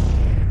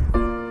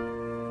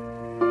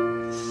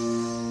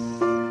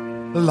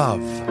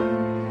 Love.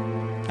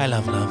 I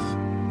love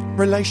love.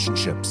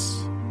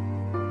 Relationships.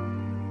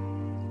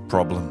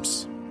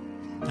 Problems.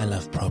 I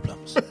love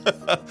problems.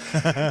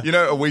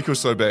 A week or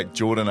so back,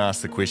 Jordan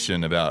asked the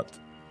question about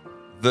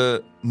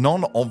the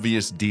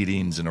non-obvious dead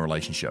ends in a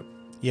relationship.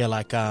 Yeah,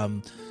 like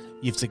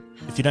if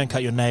you don't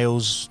cut your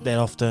nails that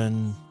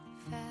often,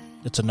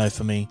 it's a no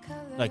for me.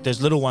 Like there's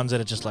little ones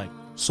that are just like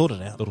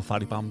sorted out. Little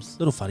fuddy bums.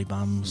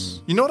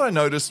 You know what I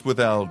noticed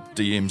with our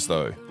DMs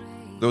though?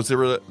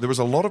 There was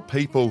a lot of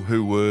people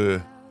who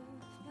were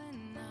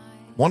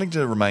wanting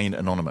to remain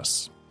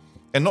anonymous.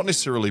 And not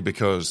necessarily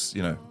because,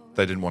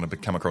 they didn't want to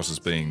come across as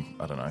being,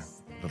 I don't know,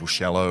 a little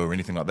shallow or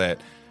anything like that.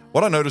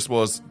 What I noticed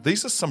was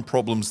these are some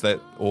problems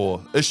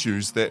or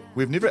issues that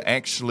we've never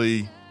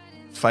actually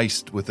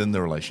faced within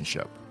the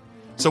relationship.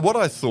 So what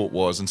I thought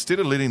was, instead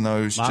of letting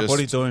those Mark, what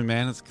are you doing,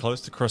 man? It's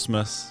close to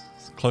Christmas.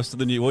 It's close to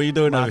the new... What are you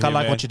doing Mark, over here,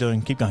 I like what you're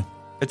doing. Keep going.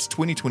 It's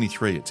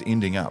 2023. It's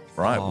ending up,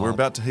 right? We're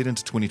about to head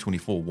into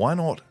 2024. Why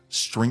not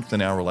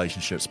strengthen our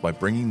relationships by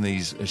bringing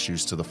these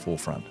issues to the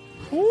forefront?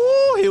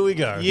 Ooh, here we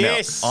go.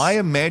 Yes. Now, I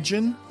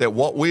imagine that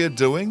what we are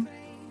doing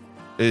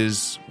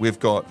is we've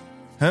got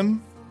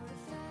him,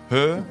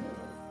 her,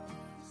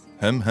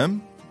 him,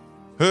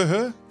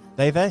 her.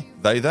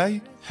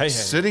 They, Hey.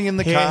 sitting in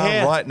the Here, car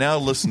here. right now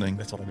listening,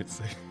 That's what I meant to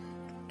say.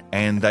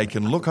 and they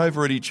can look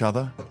over at each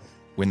other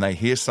when they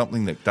hear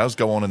something that does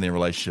go on in their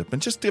relationship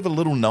and just give a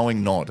little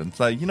knowing nod and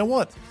say, you know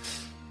what?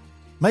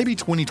 Maybe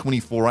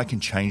 2024 I can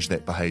change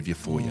that behaviour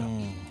for you.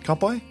 Ka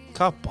pai?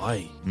 Ka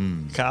pai.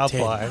 Ka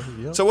Ten. pai.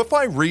 Yep. So if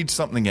I read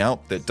something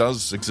out that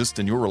does exist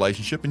in your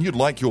relationship and you'd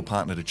like your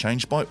partner to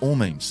change, by all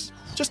means,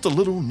 just a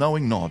little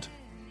knowing nod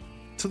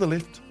to the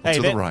left or Hey,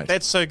 to that, the right.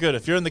 that's so good.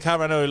 If you're in the car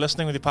right now, you're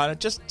listening with your partner,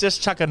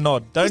 just chuck a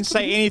nod. Don't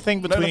say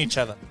anything between each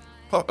other.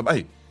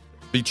 Hey,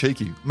 be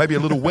cheeky. Maybe a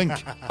little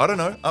wink. I don't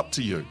know. Up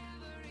to you.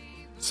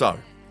 So,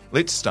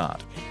 let's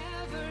start.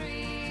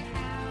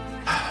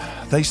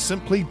 They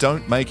simply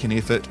don't make an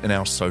effort in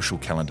our social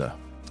calendar.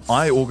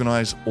 I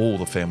organise all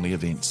the family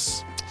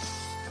events.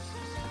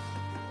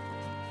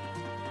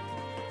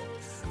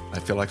 I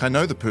feel like I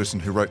know the person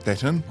who wrote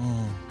that in.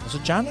 Was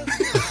it Jana?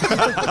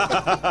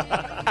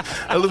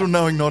 A little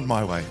knowing nod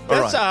my way.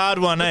 All That's right. a hard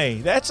one,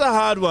 eh? That's a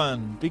hard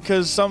one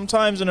because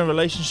sometimes in a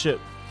relationship,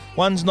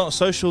 one's not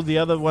social, the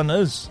other one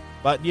is.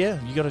 But yeah,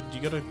 you gotta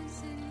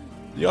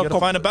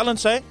find a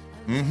balance, eh?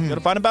 Mm-hmm. You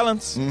gotta find a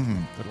balance.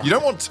 Mm-hmm. You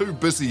don't want two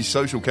busy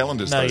social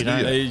calendars, No, though, you do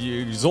don't. you?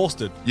 You're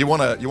exhausted. You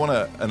want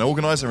an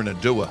organizer and a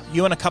doer.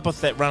 You want a cup of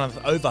that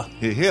runneth over.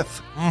 Here.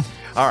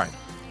 All right.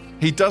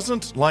 He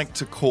doesn't like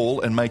to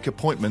call and make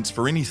appointments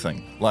for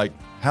anything. Like,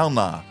 hell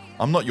nah,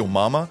 I'm not your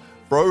mama.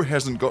 Bro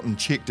hasn't gotten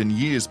checked in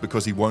years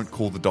because he won't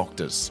call the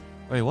doctors.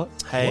 Wait, what?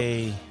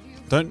 Hey.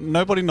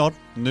 Nobody nod.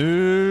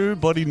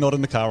 Nobody nod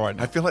in the car right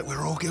now. I feel like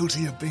we're all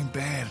guilty of being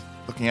bad,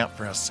 looking out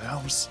for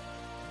ourselves.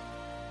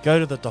 Go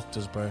to the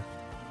doctors, bro.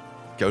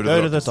 Go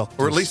to the doctors.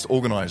 Or at least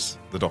organise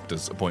the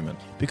doctor's appointment.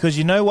 Because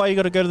you know why you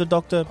got to go to the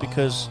doctor?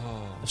 Because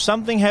if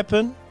something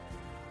happened,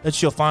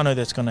 it's your whānau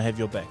that's going to have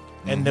your back.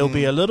 And there'll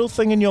be a little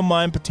thing in your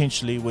mind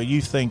potentially where you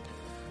think,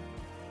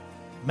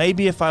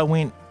 maybe if I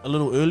went a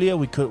little earlier,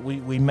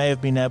 we may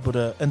have been able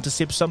to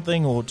intercept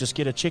something or just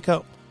get a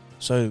checkup.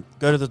 So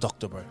go to the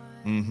doctor, bro.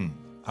 Mm-hmm.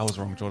 I was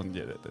wrong, Jordan.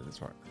 Yeah,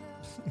 that's right.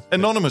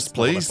 Anonymous, That's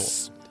not what I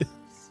please.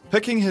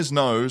 Picking his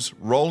nose,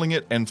 rolling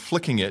it, and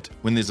flicking it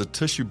when there's a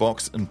tissue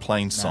box in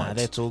plain sight. Nah,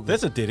 that's all good.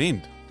 That's a dead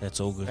end. That's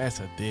all good. That's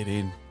a dead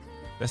end.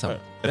 That's a. If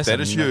that's that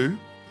a is no. you,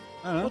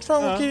 What's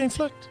wrong with getting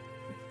flicked?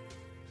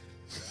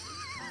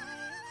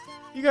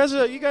 You guys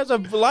are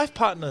life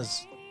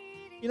partners.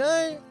 You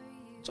know,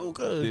 it's all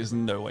good. There's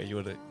no way you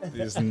would.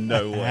 There's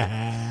no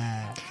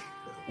way.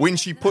 when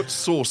she puts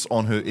sauce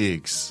on her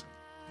eggs.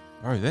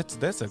 Bro,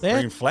 that's a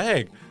green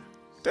flag.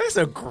 That's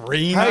a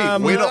green Hey,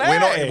 flag.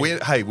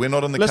 we're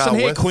not in the Listen car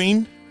here, with.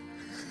 Queen.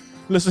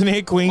 Listen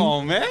here, Queen.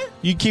 Oh man,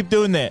 you keep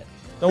doing that.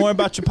 Don't worry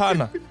about your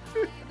partner.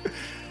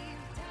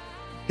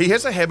 He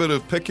has a habit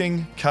of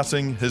picking,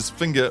 cutting his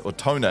finger or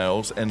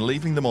toenails and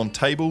leaving them on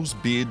tables,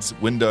 beds,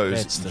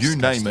 windows, That's you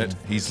name it,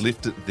 disgusting. he's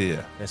left it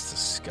there. That's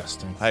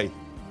disgusting. Hey,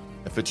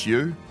 if it's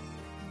you,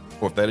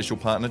 or if that is your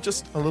partner,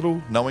 just a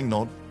little knowing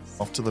nod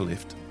off to the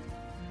left.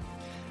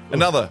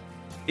 Another,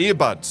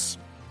 earbuds.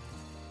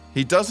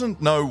 He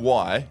doesn't know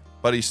why,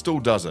 but he still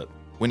does it.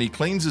 When he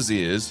cleans his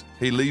ears,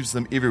 he leaves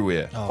them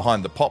everywhere.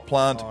 Behind the pot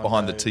plant,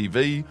 behind the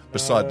TV,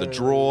 beside the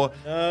drawer.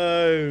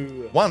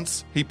 No.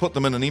 Once, he put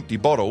them in an empty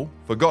bottle,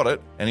 forgot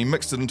it, and he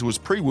mixed it into his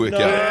pre-workout.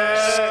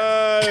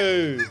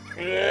 No.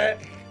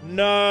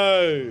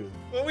 No.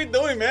 what are we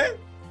doing, man?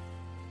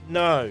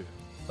 No.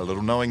 A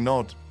little knowing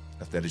nod,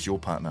 if that is your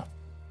partner.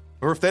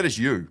 Or if that is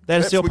you.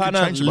 That's perhaps your we could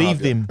partner. change the Leave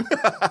behaviour.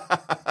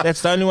 them.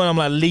 That's the only one I'm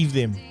like, leave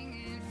them.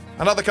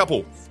 Another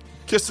couple,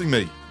 kissing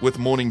me with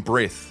morning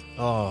breath.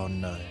 Oh,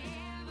 no.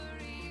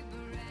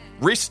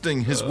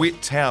 Resting his wet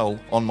towel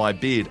on my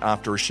bed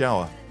after a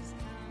shower.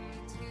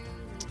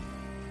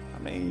 I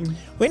mean,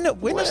 When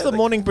is the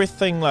morning breath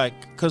thing like?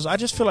 Because I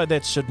just feel like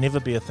that should never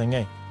be a thing,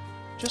 eh?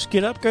 Just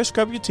get up, go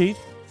scrub your teeth,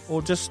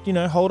 or just,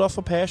 hold off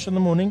a pash in the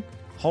morning.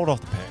 hold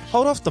off the pash.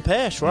 Hold off the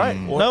pash, right?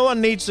 No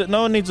one needs it.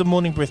 No one needs a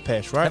morning breath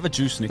pash, right? Have a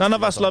juice next None to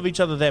of you or us love each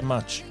other that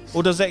much.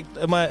 Or does that?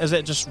 Is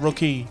that just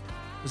rookie?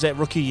 Is that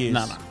rookie years?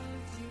 No.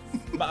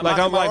 Like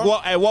I'm like,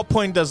 what? At what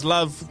point does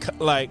love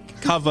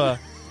cover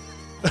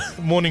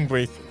morning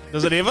breath?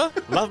 Does it ever?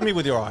 Love me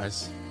with your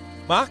eyes.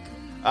 Mark,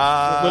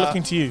 we're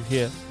looking to you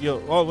here. You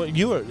were.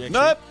 Actually.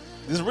 Nope.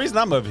 There's a reason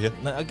I'm over here.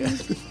 No, okay.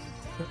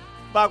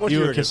 Mark, what You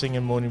you were reckon? kissing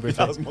in morning breath.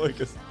 That was my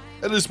kiss.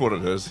 It is what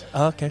it is.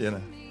 Oh, okay. You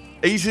know.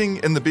 Eating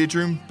in the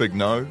bedroom, big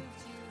no.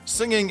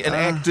 Singing and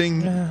acting,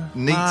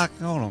 neat. Mark,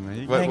 hold on,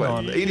 man.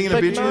 Wait, eating in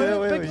a Big bedroom?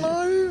 no, big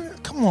no.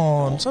 Come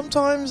on.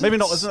 Sometimes Maybe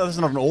not. it's- That's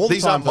not an all the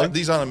These time aren't thing.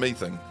 these aren't a me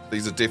thing.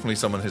 These are definitely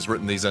someone has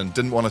written these in,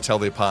 didn't want to tell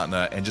their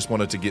partner, and just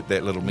wanted to get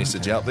that little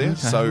message out there.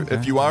 So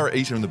if you are an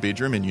eater in the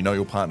bedroom and you know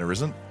your partner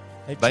isn't,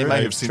 they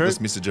may have sent this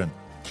message in.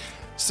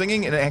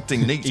 Singing and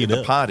acting neat at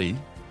the party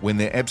when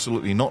they're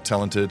absolutely not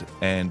talented,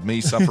 and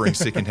me suffering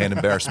secondhand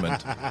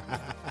embarrassment.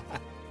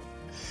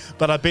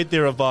 But I bet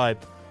they're a vibe.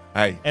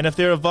 Hey, And if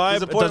they're a vibe,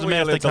 There's a it point doesn't where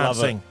matter you if they learn can't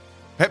to love sing.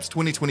 perhaps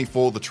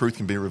 2024 the truth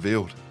can be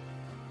revealed.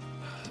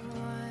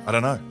 I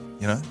don't know.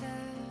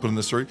 Putting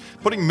this through,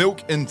 putting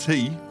milk in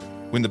tea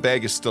when the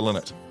bag is still in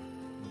it.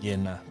 Yeah,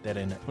 nah, that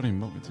ain't it. Put in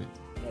milk in tea.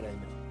 That ain't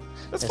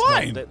That's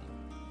fine.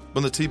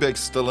 When the tea bag's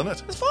still in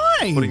it. It's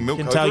fine. Putting milk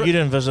You can over tell it. you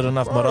didn't visit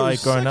enough marae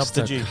growing up,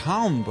 did you?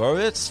 Come, bro.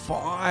 It's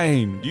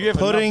fine. Do you have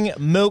Putting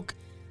milk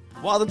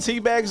while the tea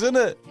bag's in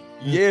it?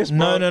 Yes,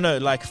 bro. No.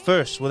 Like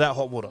first, without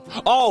hot water.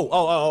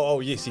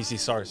 Oh. Yes.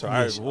 Sorry.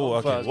 Yes.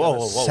 Okay.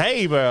 Whoa.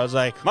 Say, bro. I was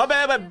like, My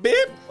bad, babe.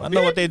 I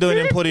know what they're doing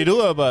in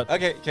Porirua, but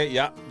Okay.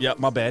 Yeah.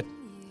 My bad.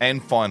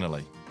 And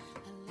finally,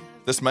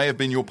 this may have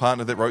been your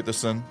partner that wrote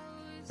this in.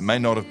 It may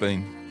not have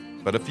been.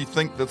 But if you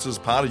think this is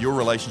part of your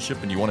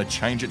relationship and you want to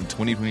change it in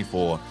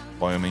 2024,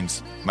 by all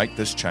means, make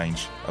this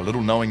change. A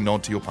little knowing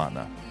nod to your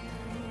partner.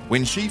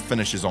 When she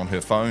finishes on her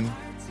phone,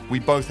 we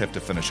both have to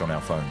finish on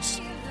our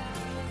phones.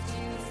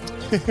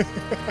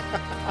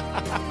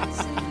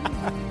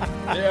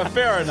 Yeah,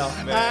 fair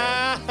enough,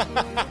 man.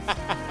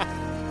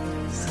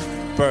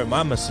 bro,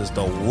 my missus is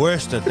the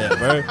worst at that,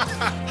 bro.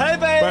 Hey,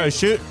 babe. Bro,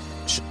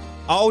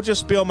 I'll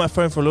just be on my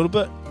phone for a little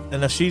bit,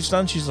 and if she's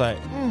done, she's like,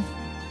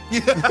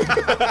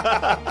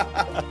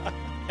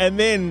 and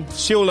then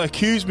she'll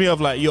accuse me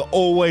of like, you're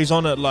always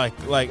on it, like,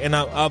 and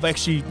I've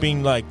actually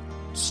been like,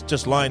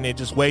 just lying there,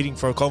 just waiting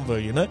for a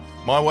convo, you know.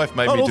 My wife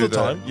made Not me all do the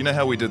time. You know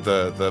how we did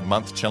the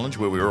month challenge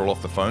where we were all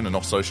off the phone and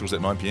off socials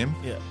at 9 p.m?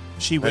 Yeah,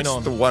 she went That's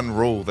on. the one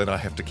rule that I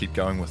have to keep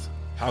going with.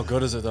 How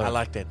good is it, though? I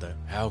like that though.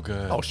 How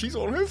good? Oh, she's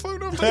on her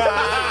phone over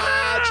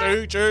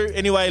there. True.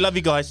 Anyway, love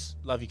you guys.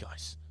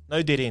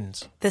 No dead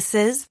ends. This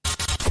is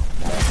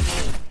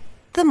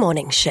The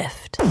Morning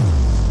Shift.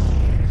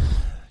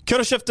 Kia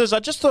ora, Shifters. I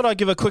just thought I'd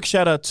give a quick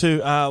shout out to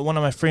one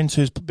of my friends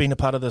who's been a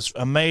part of this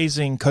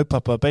amazing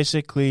kaupapa,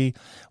 basically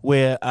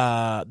where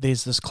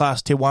there's this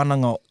class, Te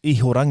Wānanga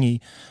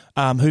Ihorangi,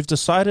 who've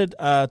decided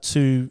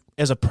to,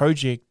 as a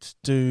project,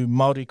 do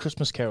Māori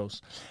Christmas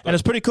carols. And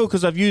it's pretty cool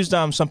because I've used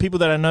some people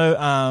that I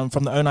know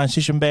from the 09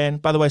 Session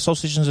Band. By the way, Soul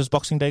Sessions is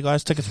Boxing Day,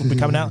 guys. Tickets will be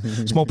coming out.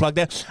 Small plug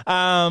there.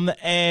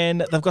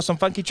 And they've got some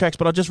funky tracks,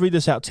 but I'll just read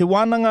this out. Te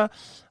Wānanga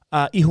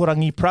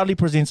Ihorangi proudly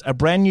presents a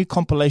brand new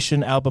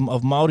compilation album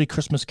of Māori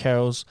Christmas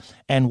carols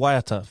and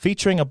waiata,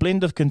 featuring a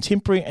blend of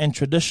contemporary and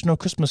traditional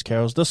Christmas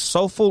carols. This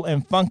soulful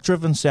and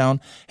funk-driven sound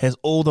has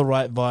all the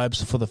right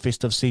vibes for the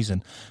festive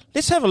season.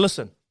 Let's have a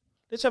listen.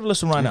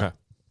 Right now.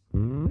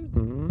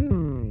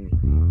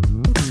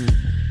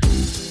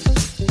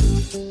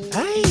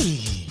 Hey,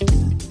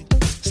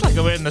 it's like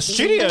we're in the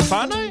studio,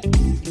 whānau.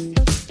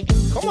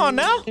 Come on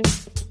now.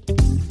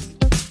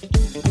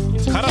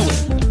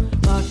 Karawi.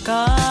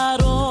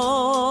 Whakarongo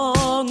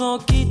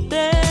ki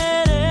te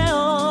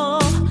reo,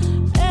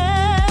 e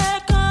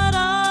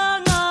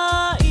karanga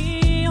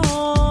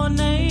iho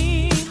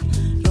nei,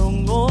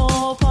 rongo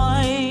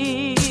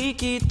pai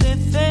ki te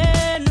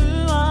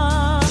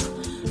whenua,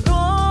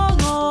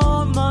 rongo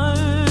mau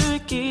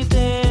ki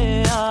te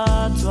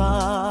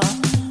atua.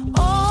 O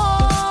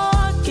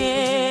ke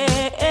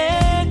e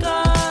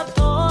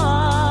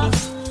katoa,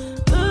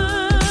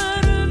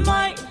 uru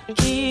mai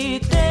ki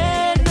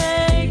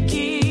tēnei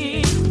ki.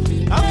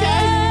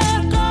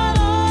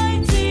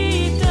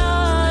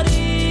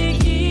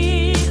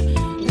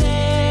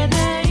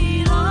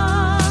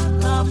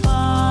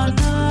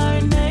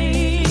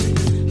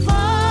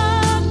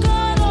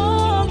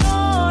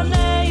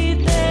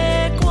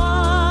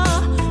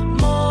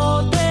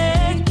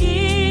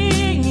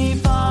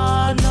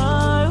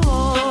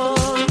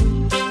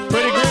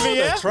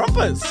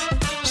 Trumpets.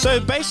 So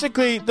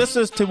basically, this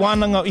is Te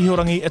Wānanga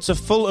Ihorangi. It's a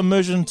full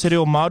immersion te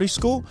reo Māori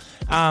school,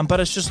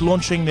 but it's just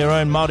launching their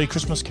own Māori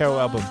Christmas carol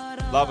album.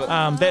 Love it.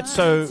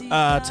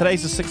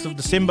 Today's the 6th of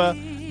December.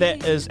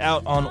 That is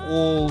out on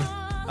all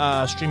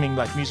streaming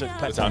like music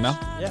platforms. It's out now?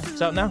 Yeah,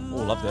 it's out now. Oh,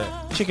 love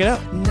that. Check it out.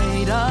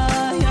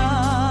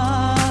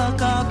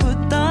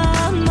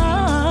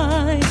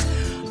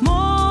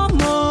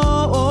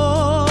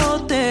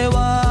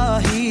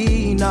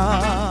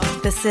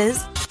 This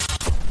is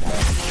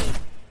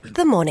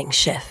The Morning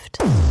Shift.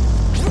 Kia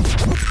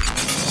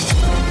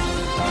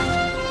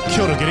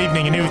ora, good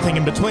evening and everything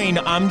in between.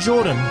 I'm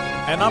Jordan.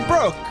 And I'm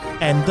Brooke.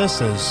 And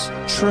this is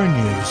True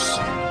News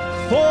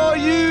for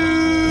you.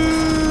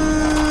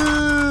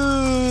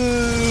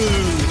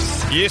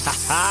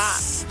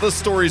 Yes. The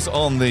stories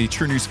on the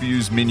True News for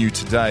You's menu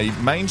today.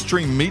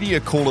 Mainstream media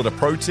call it a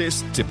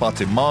protest. Te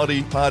Pāti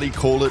Māori Party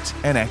call it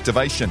an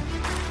activation.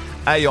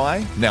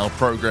 AI now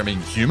programming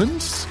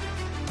humans.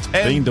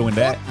 And Been doing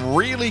that. What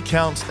really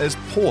counts as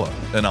poor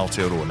in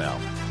Aotearoa now?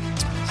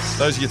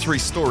 Those are your three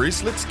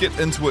stories. Let's get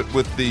into it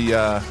with the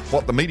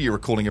what the media are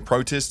calling a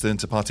protest and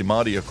Te Pāti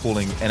Māori are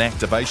calling an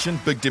activation.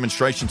 Big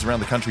demonstrations around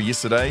the country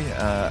yesterday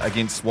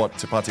against what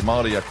Te Pāti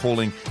Māori are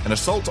calling an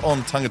assault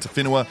on tangata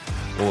whenua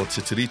or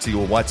Te Tiriti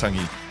or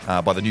Waitangi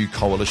by the new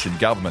coalition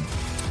government.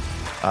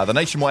 The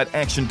Nationwide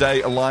Action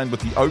Day aligned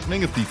with the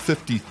opening of the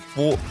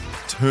 54th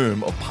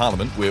term of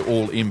Parliament, where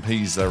all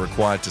MPs are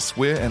required to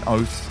swear an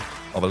oath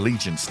of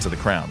allegiance to the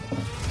Crown.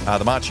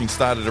 The marching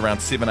started around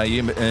 7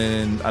 a.m.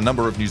 in a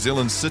number of New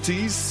Zealand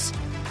cities,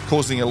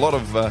 causing a lot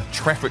of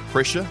traffic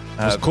pressure.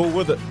 Was cool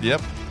with it.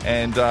 Yep.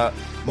 And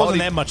Wasn't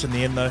that much in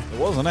the end, though. It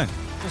wasn't, eh?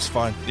 It's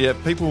fine. Yeah,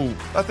 I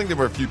think there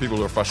were a few people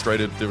who were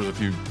frustrated. There was a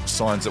few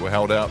signs that were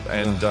held out.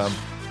 And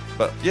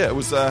but yeah, it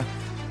was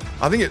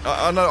I think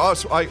I know.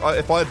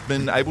 If I'd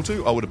been able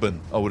to, I would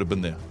have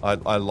been there.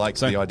 I like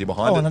the idea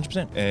behind it.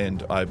 100%.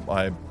 And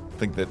I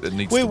think that it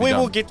needs to be We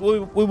done.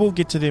 will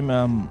get to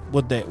them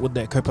with that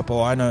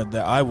kaupapa. I know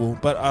that I will.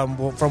 But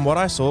from what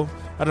I saw,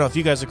 I don't know if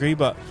you guys agree,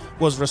 but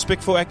was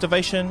respectful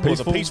activation, was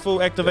a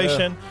peaceful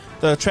activation. Yeah.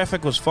 The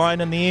traffic was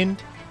fine in the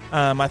end.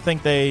 I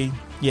think they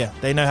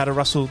know how to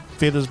rustle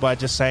feathers by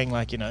just saying,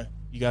 like, you know,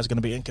 you guys are going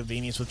to be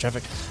inconvenienced with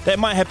traffic. That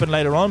might happen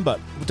later on, but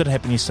it didn't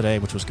happen yesterday,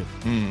 which was good.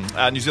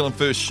 New Zealand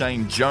first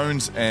Shane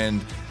Jones and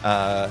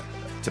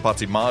Te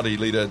Pāti Māori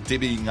leader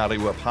Debbie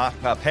Ngarewa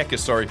Paka,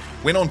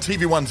 went on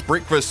TV1's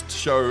breakfast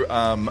show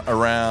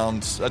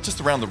around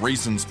the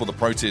reasons for the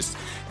protest,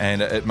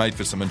 and it made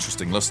for some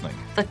interesting listening.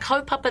 The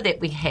kaupapa that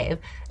we have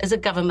is a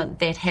government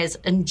that has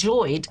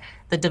enjoyed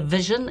the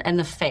division and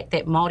the fact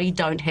that Māori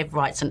don't have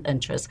rights and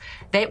interests,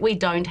 that we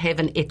don't have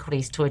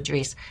inequities to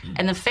address,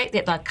 and the fact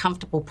that they're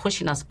comfortable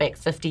pushing us back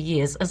 50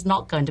 years is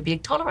not going to be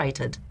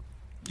tolerated.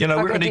 You know,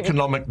 we're an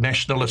economic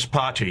nationalist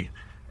party.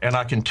 And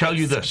I can tell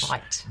you this,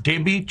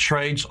 Debbie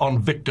trades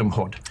on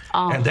victimhood.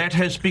 And that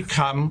has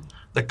become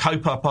the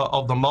kaupapa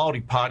of the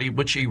Māori Party,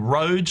 which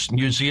erodes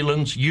New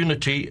Zealand's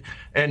unity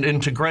and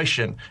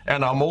integration.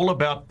 And I'm all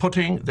about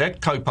putting that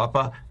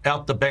kaupapa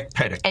out the back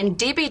paddock. And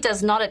Debbie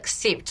does not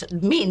accept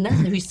men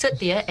who sit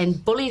there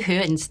and bully her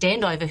and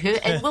stand over her,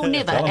 and will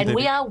never. And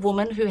we are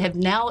women who have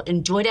now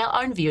enjoyed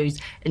our own views,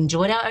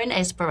 enjoyed our own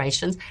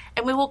aspirations,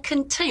 and we will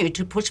continue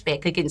to push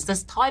back against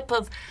this type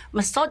of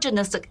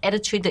misogynistic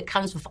attitude that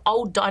comes with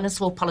old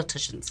dinosaur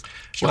politicians.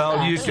 Well,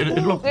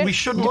 look, we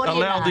shouldn't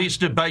allow these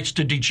debates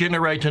to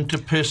degenerate into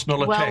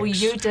personal attacks. Well,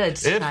 you did,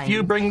 If Shane.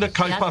 you bring the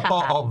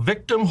kaupapa of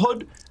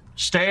victimhood,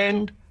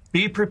 stand,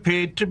 be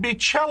prepared to be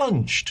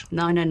challenged.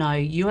 No.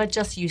 You are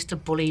just used to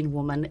bullying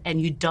women,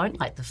 and you don't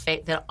like the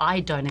fact that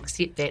I don't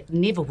accept that.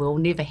 Never will,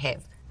 never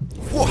have.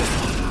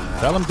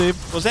 Tell him, Deb.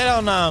 Was that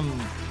on?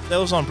 That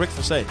was on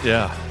Breakfast, eh?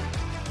 Yeah.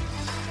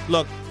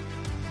 Look,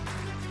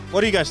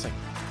 what do you guys think?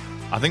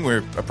 I think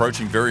we're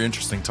approaching very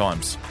interesting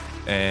times,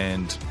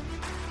 and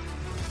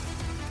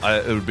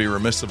it would be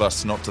remiss of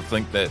us not to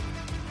think that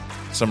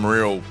some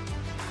real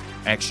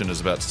action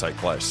is about to take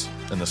place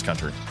in this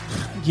country.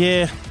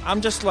 Yeah, I'm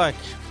just like,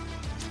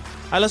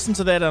 I listen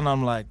to that and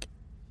I'm like,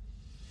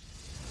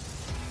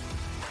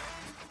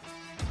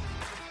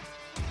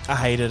 I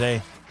hate it, eh?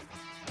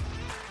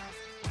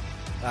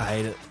 I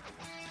hate it.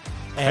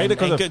 Hate it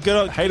because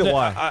hate it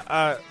why?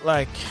 I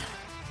like,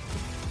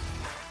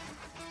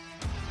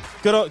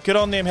 good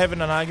on them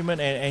having an argument,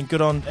 and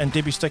good on and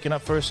Debbie sticking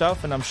up for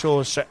herself. And I'm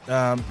sure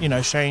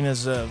Shane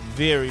is a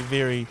very,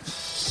 very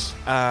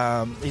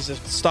he's a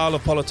style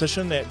of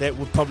politician that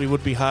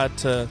would be hard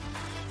to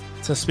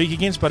speak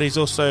against, but he's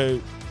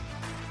also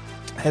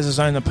has his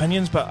own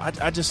opinions.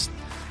 But I just,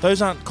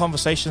 those aren't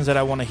conversations that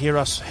I want to hear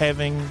us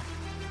having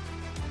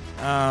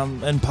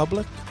in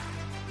public,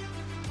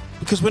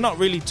 because we're not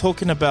really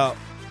talking about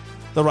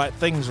the right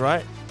things,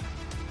 right?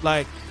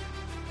 Like,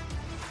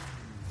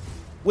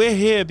 we're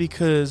here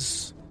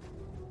because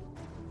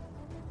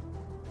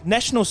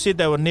National said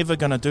they were never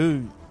going to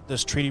do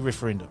this treaty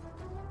referendum.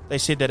 They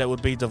said that it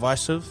would be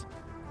divisive.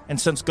 And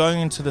since going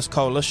into this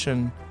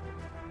coalition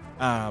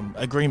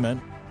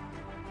agreement,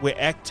 where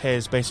ACT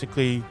has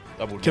basically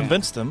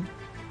convinced them,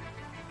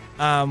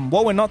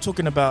 what we're not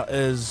talking about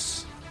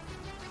is...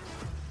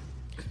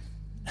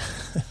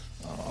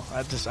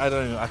 I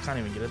can't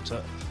even get into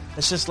it.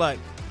 It's just like,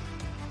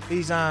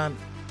 these aren't...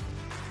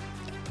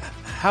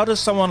 How does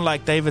someone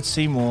like David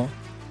Seymour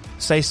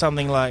say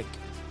something like,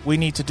 we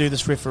need to do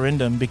this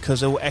referendum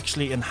because it will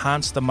actually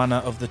enhance the mana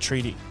of the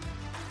treaty?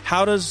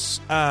 How does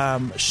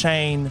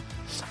Shane...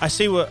 I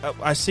see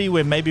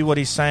where maybe what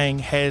he's saying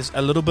has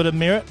a little bit of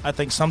merit. I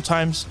think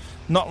sometimes,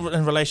 not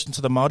in relation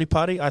to the Māori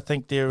Party, I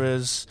think there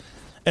is,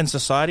 in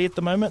society at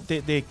the moment,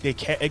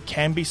 it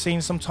can be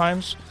seen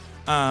sometimes.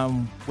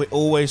 We're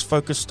always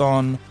focused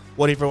on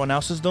what everyone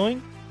else is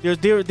doing.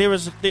 There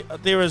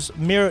is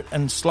merit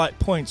and slight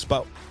points,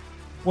 but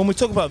when we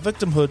talk about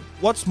victimhood,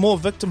 what's more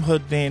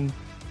victimhood than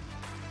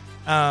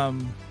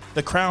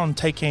the Crown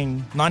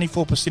taking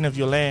 94% of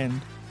your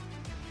land,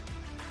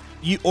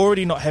 you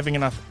already not having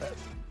enough,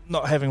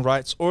 not having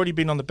rights, already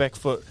been on the back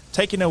foot,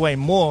 taking away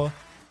more,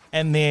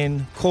 and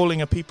then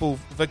calling a people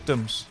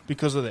victims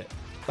because of that?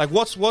 Like,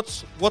 what's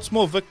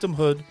more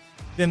victimhood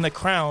than the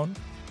Crown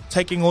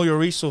taking all your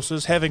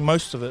resources, having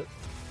most of it,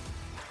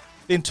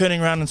 then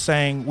turning around and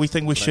saying, we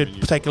think we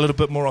should take a little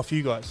bit more off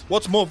you guys?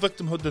 What's more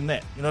victimhood than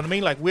that? You know what I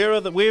mean? Like, where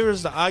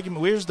is the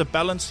argument? Where is the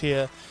balance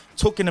here?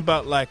 Talking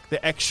about, like,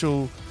 the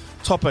actual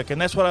topic.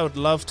 And that's what I would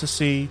love to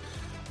see,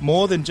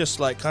 more than just,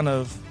 like, kind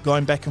of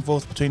going back and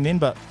forth between them.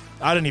 But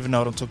I don't even know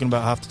what I'm talking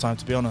about half the time,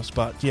 to be honest.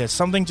 But yeah,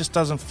 something just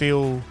doesn't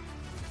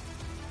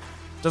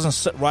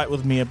sit right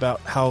with me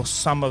about how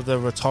some of the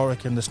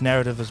rhetoric in this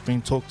narrative is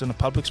being talked in the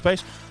public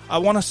space. I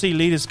want to see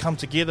leaders come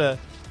together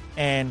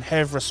and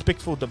have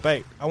respectful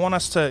debate. I want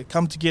us to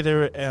come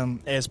together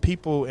as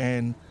people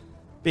and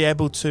be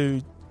able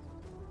to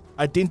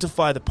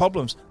identify the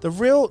problems.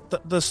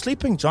 The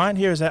sleeping giant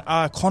here is that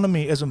our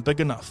economy isn't big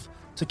enough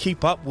to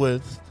keep up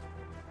with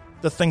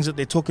the things that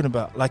they're talking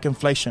about, like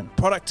inflation.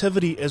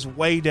 Productivity is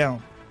way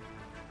down.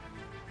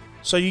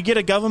 So you get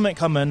a government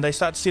come in, they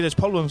start to see those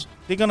problems,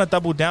 they're going to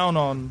double down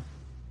on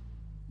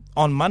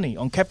money,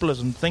 on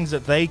capitalism, things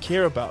that they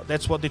care about.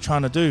 That's what they're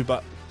trying to do.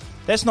 But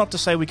that's not to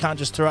say we can't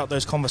just throw out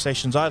those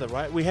conversations either,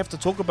 right? We have to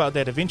talk about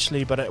that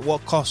eventually, but at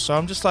what cost? So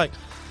I'm just like,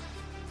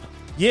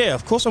 yeah,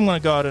 of course I'm going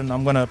to go out and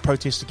I'm going to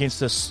protest against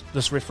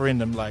this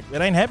referendum. Like,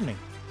 it ain't happening.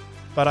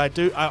 But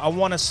I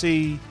want to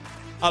see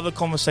other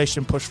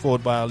conversation pushed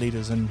forward by our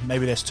leaders, and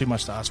maybe that's too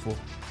much to ask for.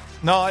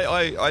 No,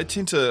 I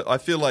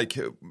feel like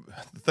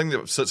the thing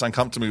that sits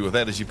uncomfortably with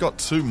that is you've got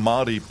two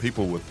Māori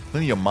people with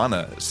plenty of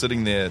mana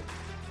sitting there,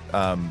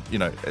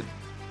 the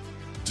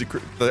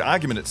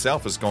argument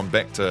itself has gone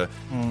back to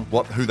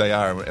who they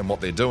are and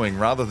what they're doing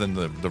rather than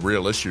the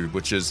real issue,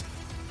 which is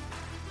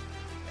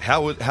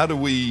how do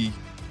we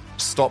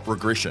stop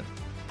regression?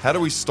 How do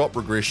we stop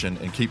regression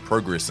and keep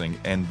progressing?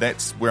 And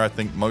that's where I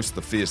think most of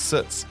the fear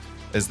sits,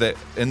 is that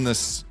in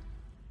this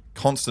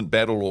constant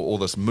battle or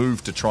this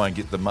move to try and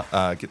get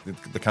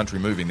the country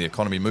moving, the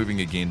economy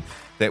moving again,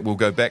 that will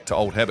go back to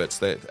old habits,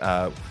 that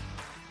a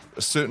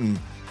certain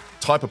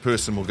type of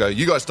person will go,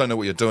 you guys don't know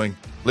what you're doing,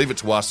 leave it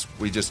to us,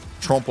 we just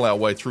trample our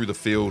way through the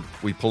field,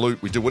 we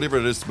pollute, we do whatever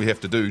it is we have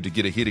to do to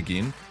get ahead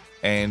again,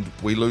 and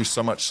we lose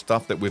so much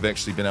stuff that we've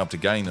actually been able to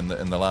gain in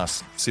the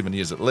last 7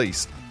 years at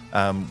least,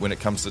 when it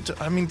comes to,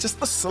 just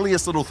the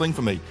silliest little thing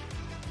for me,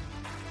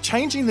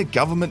 changing the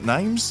government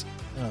names.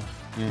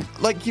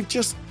 Like,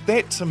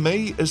 that to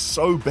me is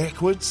so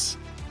backwards.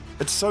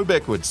 It's so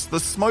backwards. The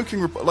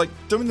smoking,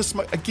 doing the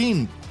smoke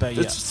again,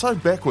 it's so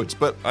backwards.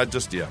 But I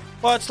just,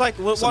 Well, it's like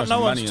what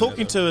no one's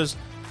talking to is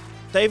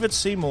David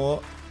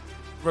Seymour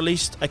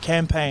released a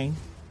campaign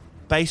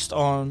based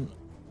on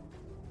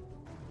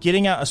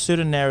getting out a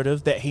certain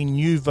narrative that he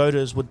knew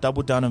voters would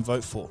double down and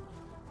vote for.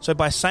 So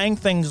by saying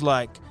things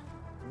like,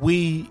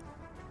 we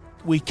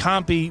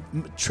can't be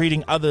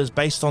treating others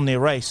based on their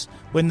race,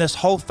 when this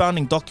whole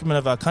founding document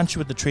of our country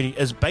with the treaty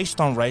is based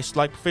on race,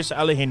 like Professor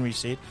Ala Henry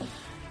said,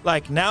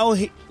 now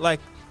he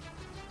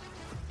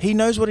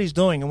knows what he's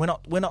doing, and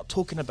we're not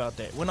talking about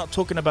that. We're not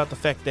talking about the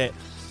fact that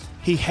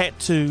he had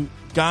to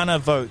garner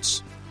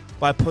votes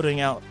by putting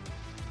out,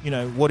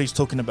 what he's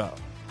talking about,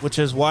 which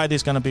is why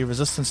there's going to be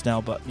resistance now.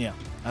 But yeah,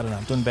 I don't know.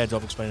 I'm doing a bad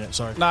job explaining it.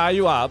 Sorry. Nah,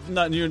 you are.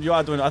 No, you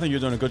are doing. I think you're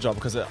doing a good job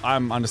because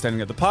I'm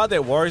understanding it. The part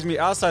that worries me,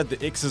 outside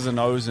the X's and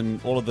O's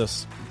and all of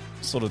this,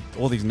 sort of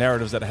all these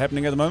narratives that are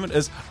happening at the moment,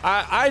 is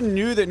I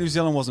knew that New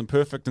Zealand wasn't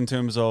perfect in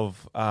terms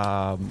of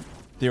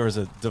there is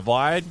a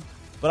divide,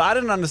 but I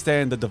didn't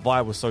understand the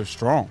divide was so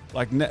strong.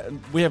 Like,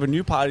 we have a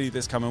new party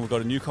that's coming. We've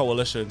got a new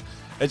coalition.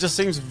 It just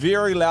seems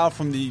very loud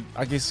from the,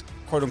 I guess,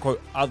 quote unquote,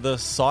 other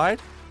side,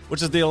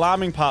 which is the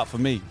alarming part for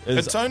me.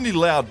 It's only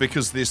loud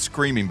because they're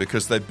screaming,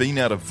 because they've been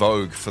out of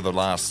vogue for the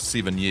last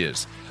 7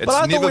 years.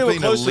 It's never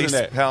been a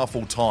less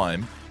powerful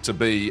time to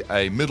be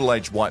a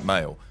middle-aged white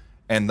male,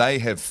 and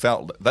they've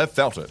felt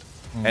it.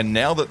 And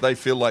now that they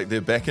feel like they're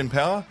back in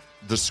power,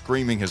 the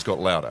screaming has got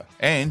louder.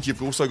 And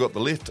you've also got the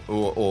left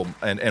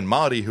and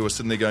Māori who are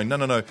sitting there going,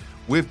 no,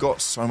 we've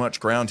got so much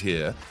ground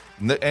here,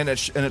 and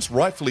it's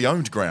rightfully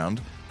owned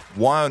ground.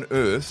 Why on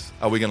earth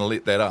are we going to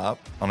let that up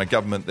on a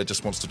government that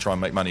just wants to try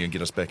and make money and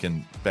get us back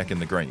in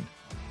the green?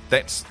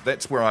 That's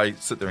where I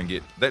sit there and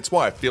get. That's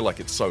why I feel like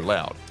it's so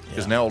loud,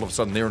 because now all of a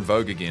sudden they're in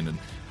vogue again,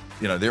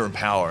 and they're in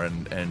power,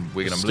 and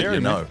we're going to let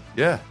you know. Man.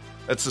 Yeah,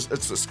 it's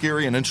a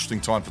scary and interesting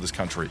time for this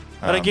country.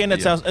 But again,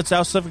 it's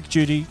our civic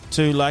duty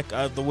to, like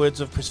the words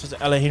of Professor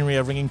Ala Henry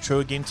are ringing true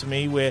again to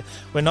me. Where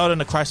we're not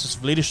in a crisis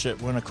of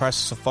leadership, we're in a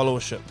crisis of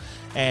followership,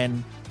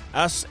 and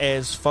us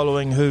as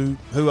following who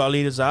our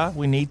leaders are,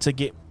 we need to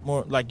get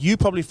more. Like, you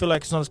probably feel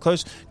like it's not as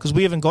close because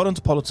we haven't got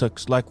into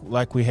politics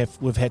like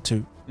we've had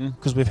to,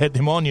 because we've had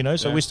them on,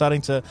 so we're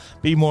starting to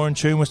be more in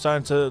tune. We're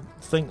starting to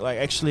think like,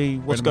 actually,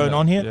 what's going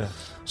on here.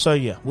 So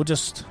we'll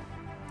just,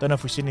 don't know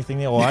if we said anything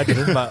there, or I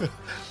didn't, but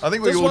I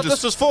think this is what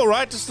this is for,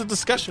 right? Just a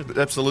discussion.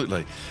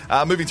 Absolutely.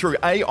 Moving through,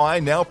 AI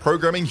now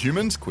programming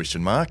humans? ?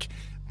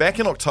 Back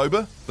in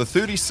October, the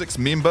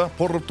 36-member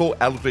Porto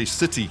Alegre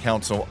City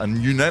Council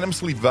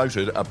unanimously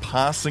voted a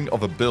passing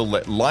of a bill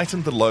that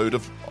lightened the load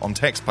on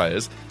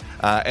taxpayers,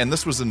 and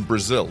this was in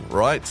Brazil,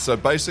 right? So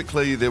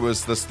basically, there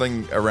was this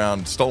thing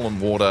around stolen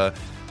water.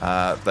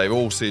 They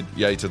all said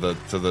yay to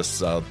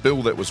this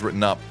bill that was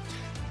written up.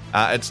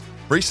 It's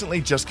recently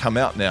just come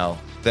out now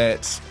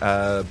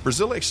that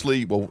Brazil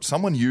actually,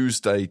 someone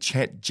used a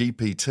chat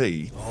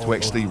GPT to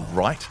actually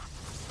write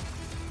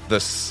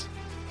this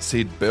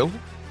said bill.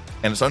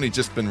 And it's only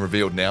just been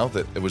revealed now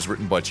that it was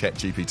written by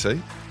ChatGPT.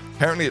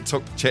 Apparently it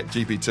took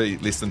ChatGPT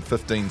less than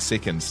 15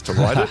 seconds to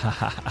write it.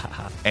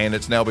 And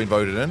it's now been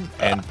voted in.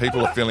 And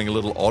people are feeling a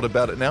little odd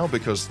about it now,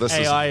 because this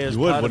AI is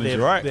part of their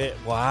wow.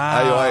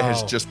 AI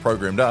has just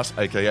programmed us,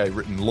 a.k.a.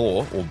 written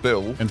law or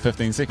bill. In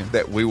 15 seconds.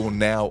 That we will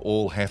now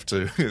all have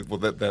to,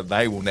 that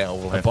they will now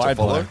all have to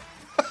follow.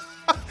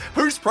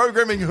 Who's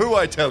programming who,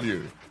 I tell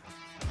you?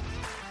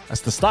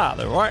 That's the start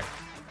though, right?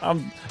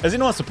 Is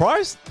anyone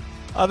surprised?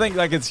 I think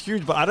it's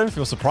huge, but I don't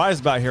feel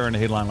surprised about hearing a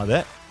headline like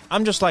that.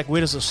 I'm just like, where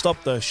does it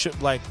stop though? It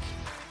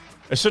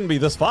shouldn't be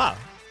this far.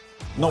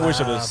 Not where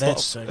should it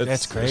stop.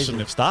 That's crazy. It shouldn't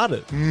have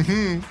started.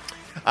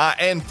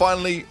 And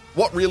finally,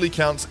 what really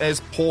counts as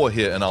poor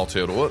here in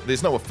Aotearoa?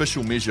 There's no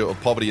official measure of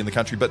poverty in the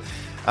country, but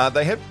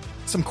they have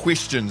some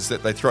questions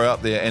that they throw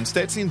out there, and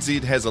Stats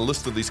NZ has a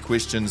list of these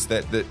questions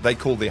that they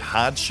call their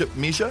hardship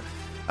measure.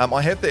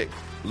 I have that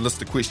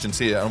list of questions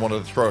here, and I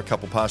wanted to throw a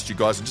couple past you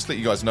guys and just let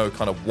you guys know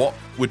kind of what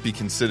would be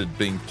considered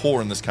being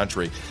poor in this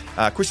country.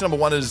 Question number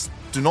 1 is,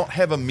 do not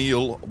have a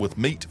meal with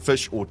meat,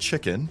 fish or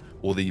chicken,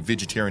 or the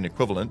vegetarian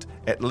equivalent,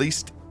 at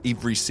least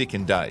every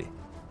second day.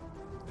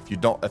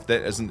 If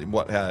that isn't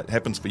what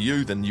happens for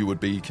you, then you would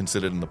be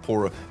considered in the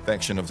poorer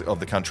faction of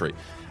the country.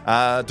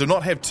 Do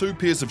not have 2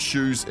 pairs of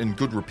shoes in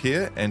good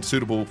repair and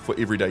suitable for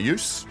everyday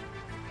use.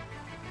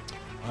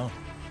 Oh.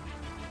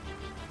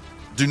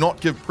 Do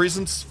not give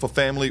presents for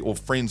family or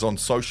friends on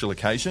social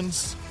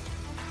occasions.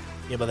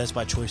 Yeah, but that's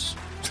by choice.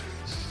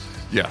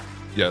 Yeah.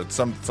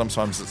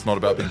 Sometimes it's not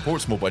about being poor;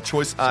 it's more by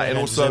choice. So And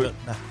you also, deserve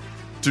it. Nah.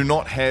 do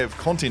not have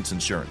contents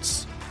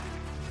insurance.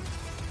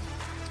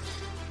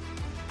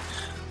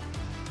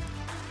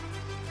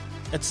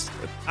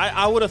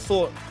 I would have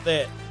thought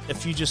that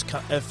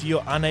if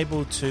you're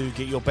unable to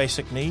get your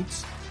basic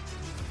needs,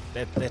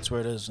 that's where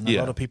it is, and a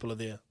lot of people are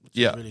there. Which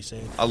is really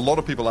sad. A lot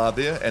of people are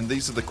there, and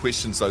these are the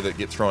questions though that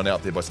get thrown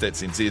out there by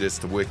Stats NZ as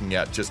to working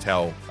out just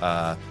how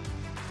how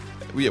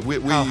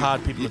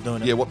hard people are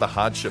doing it. Yeah, what the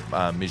hardship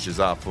measures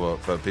are for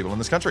people in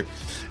this country.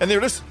 And there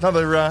it is,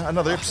 another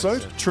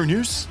episode. True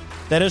News.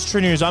 That is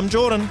True News. I'm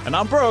Jordan. And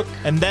I'm Brooke.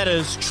 And that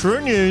is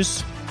True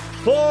News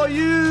for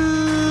you.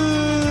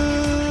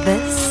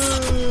 This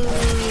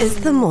is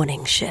the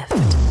morning shift.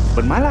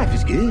 But my life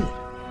is good.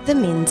 The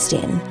Men's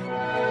Den.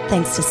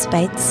 Thanks to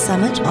Spades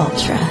Summit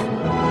Ultra.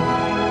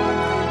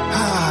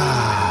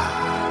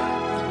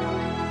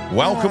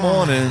 Welcome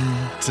on in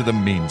to the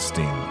Men's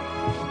Den,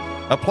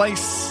 a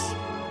place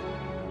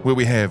where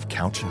we have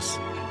couches,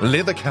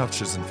 leather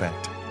couches, in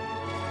fact.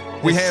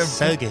 We have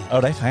so good.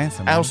 Oh, they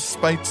fancy. Our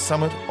Spades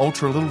Summit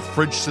Ultra, a little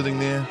fridge sitting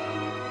there.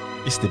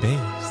 It's the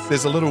best.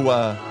 There's a little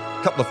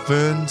couple of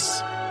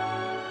ferns.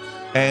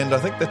 And I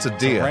think that's a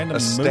deer, random a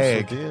moose or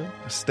stag, deer.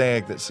 a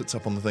stag that sits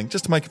up on the thing,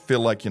 just to make it feel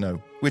like,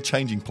 we're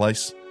changing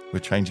place, we're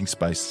changing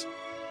space.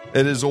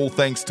 It is all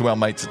thanks to our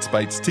mates at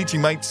Spades,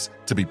 teaching mates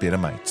to be better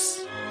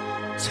mates.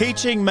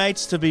 Teaching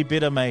mates to be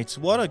better mates.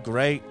 What a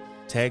great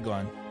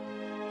tagline,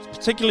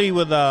 particularly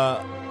with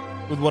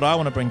what I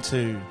want to bring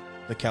to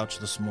the couch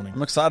this morning.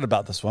 I'm excited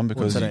about this one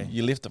because today?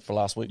 you left it for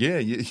last week. Yeah.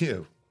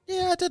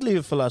 Yeah, I did leave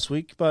it for last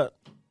week, but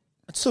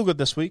it's still good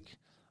this week.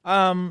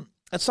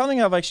 It's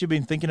something I've actually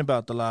been thinking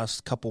about the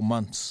last couple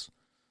months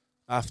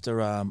after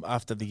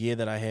the year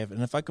that I have.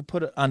 And if I could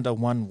put it under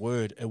one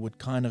word, it would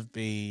kind of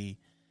be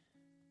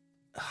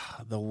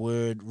the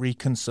word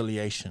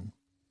reconciliation.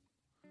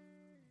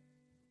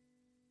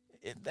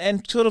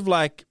 And sort of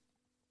like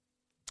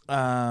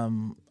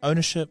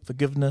ownership,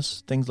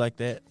 forgiveness, things like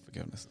that.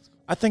 Forgiveness.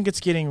 I think it's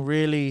getting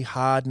really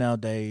hard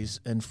nowadays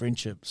in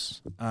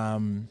friendships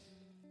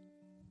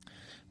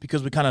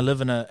because we kind of live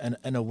in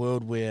a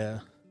world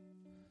where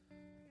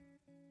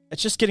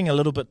it's just getting a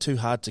little bit too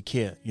hard to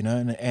care,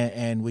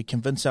 and we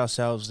convince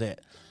ourselves that,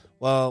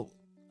 well,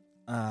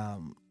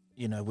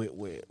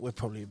 we're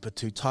probably a bit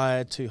too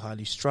tired, too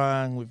highly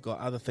strung, we've got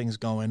other things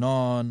going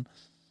on.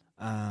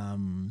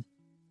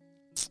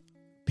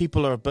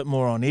 People are a bit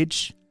more on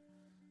edge,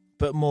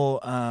 bit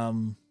more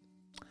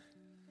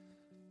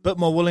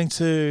willing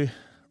to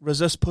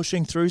resist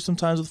pushing through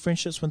sometimes with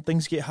friendships when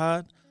things get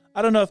hard.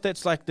 I don't know if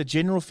that's like the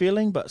general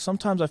feeling, but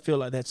sometimes I feel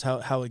like that's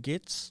how it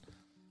gets.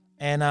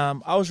 And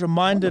I was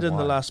reminded in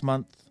the last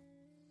month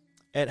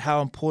at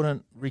how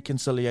important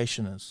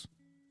reconciliation is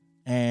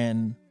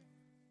and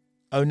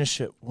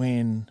ownership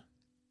when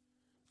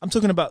I'm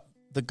talking about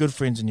the good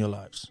friends in your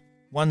lives,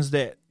 ones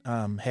that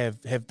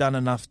have done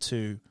enough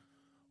to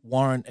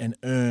warrant and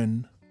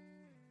earn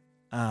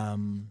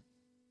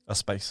a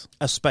space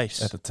at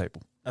the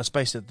table. A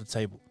space at the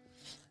table.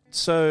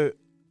 So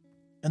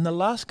in the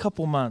last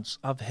couple months,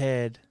 I've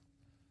had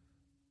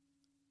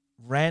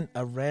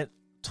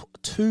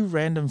two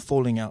random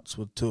falling outs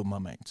with two of my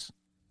mates.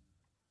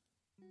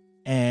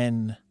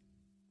 And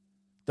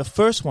the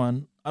first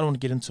one, I don't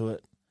want to get into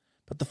it,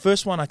 but the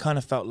first one I kind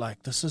of felt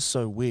like, this is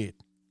so weird.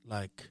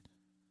 Like,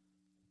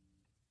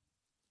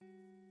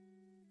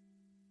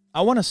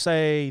 I want to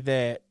say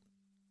that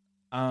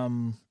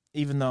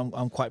even though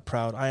I'm quite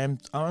proud,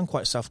 I'm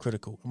quite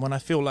self-critical. And when I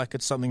feel like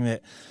it's something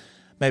that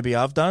maybe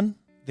I've done,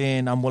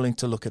 then I'm willing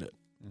to look at it.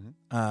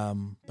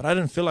 Mm-hmm. But I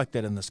didn't feel like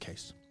that in this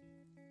case.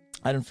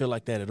 I didn't feel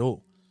like that at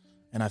all.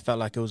 And I felt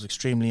like it was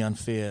extremely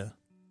unfair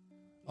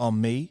on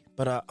me.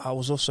 But I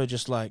was also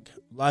just like,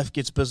 life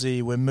gets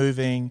busy, we're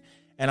moving.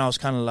 And I was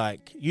kind of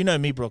like, you know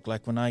me, Brooke,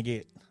 like when I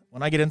get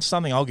into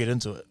something, I'll get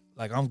into it.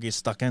 Like I'm get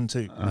stuck in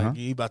too. Uh-huh. Like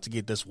you about to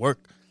get this work.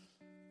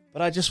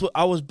 But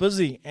I was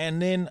busy.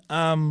 And then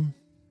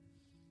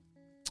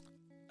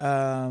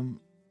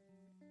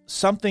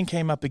something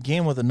came up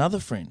again with another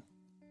friend.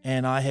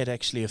 And I had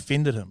actually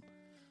offended him.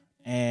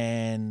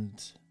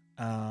 And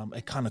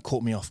it kind of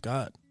caught me off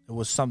guard. It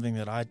was something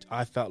that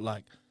I felt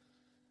like,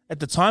 at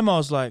the time I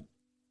was like,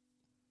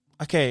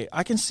 okay,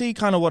 I can see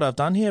kind of what I've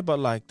done here, but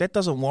like that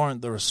doesn't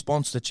warrant the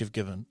response that you've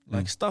given.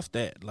 Like stuff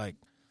that, like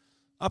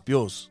up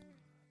yours.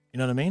 You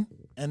know what I mean?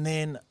 And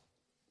then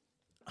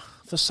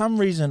for some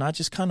reason I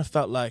just kind of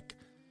felt like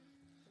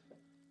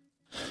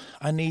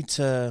I need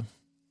to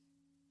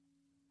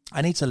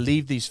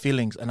leave these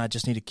feelings, and I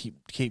just need to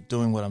keep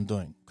doing what I'm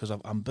doing because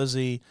I'm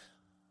busy,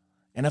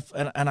 and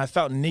I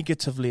felt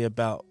negatively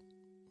about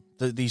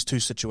these two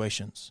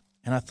situations,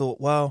 and I thought,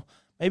 well,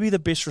 maybe the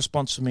best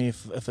response for me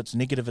if it's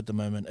negative at the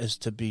moment is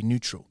to be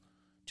neutral,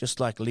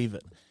 just like leave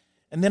it.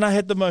 And then I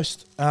had the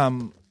most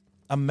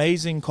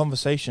amazing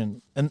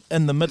conversation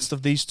in the midst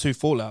of these two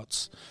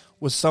fallouts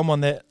with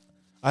someone that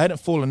I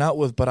hadn't fallen out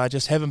with, but I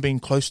just haven't been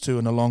close to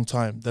in a long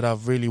time, that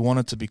I've really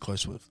wanted to be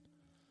close with.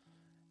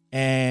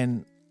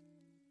 And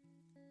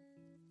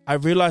I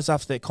realized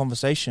after that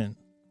conversation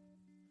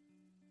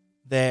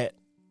that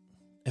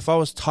if I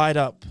was tied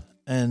up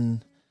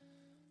in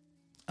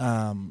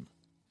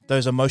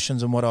those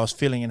emotions and what I was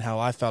feeling and how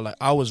I felt like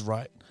I was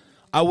right,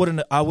 I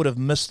would have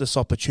missed this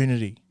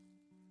opportunity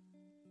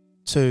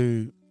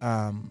to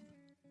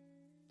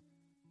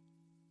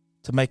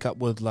make up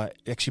with, like,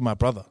 actually my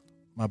bro.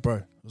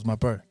 It was my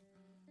bro.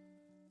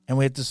 And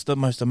we had the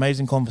most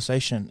amazing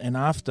conversation. And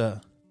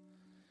after,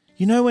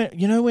 you know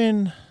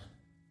when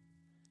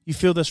you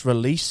feel this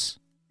release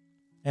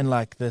and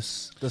like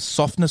this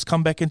softness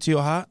come back into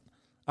your heart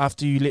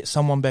after you let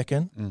someone back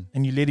in,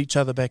 and you let each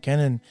other back in,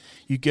 and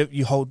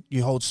you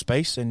hold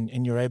space,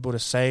 and you're able to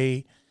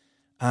say,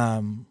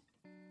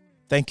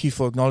 thank you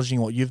for acknowledging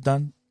what you've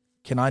done.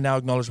 Can I now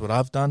acknowledge what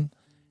I've done?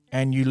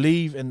 And you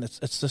leave, and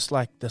it's just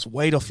like this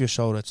weight off your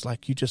shoulder. It's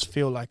like you just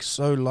feel like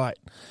so light.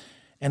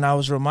 And I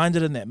was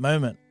reminded in that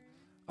moment,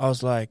 I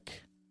was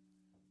like,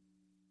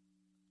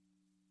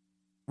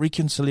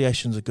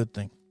 reconciliation's a good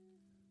thing.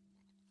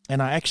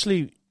 And I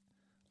actually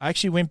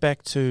went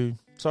back to,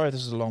 sorry,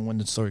 this is a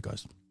long-winded story,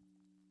 guys.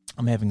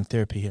 I'm having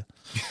therapy here.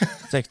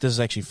 This is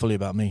actually fully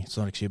about me. It's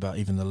not actually about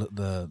even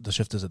the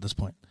shifters at this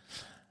point.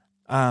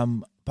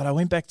 But I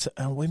went back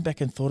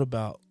and thought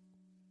about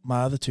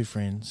my other two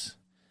friends,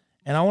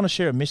 and I want to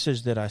share a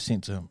message that I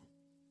sent to him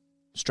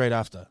straight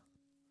after.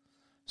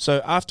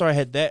 So after I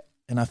had that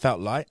and I felt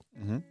light,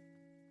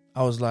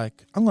 I was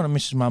like, I'm going to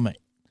message my mate.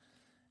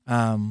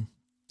 And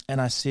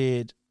I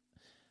said,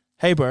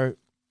 hey, bro,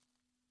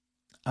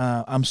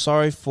 I'm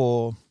sorry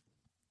for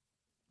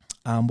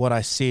what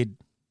I said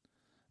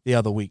the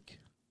other week.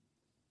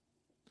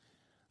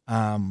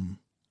 I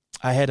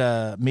had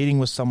a meeting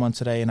with someone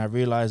today, and I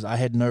realized I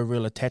had no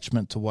real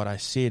attachment to what I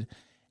said.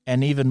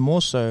 And even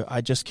more so,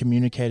 I just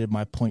communicated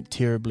my point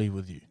terribly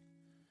with you.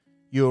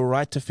 You were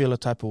right to feel a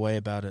type of way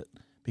about it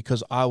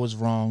because I was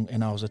wrong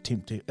and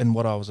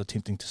what I was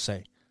attempting to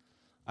say.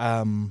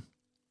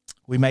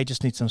 We may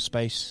just need some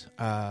space,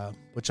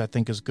 which I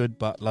think is good,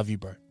 but love you,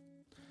 bro.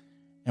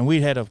 And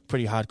we had a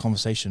pretty hard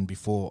conversation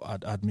before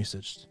I'd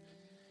messaged.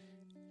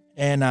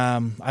 And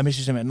I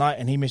messaged him at night,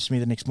 and he messaged me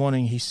the next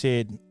morning. He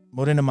said,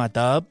 Morena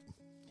madab.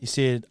 He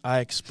said,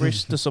 I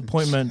expressed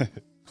disappointment.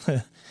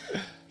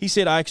 He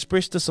said, I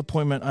expressed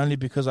disappointment only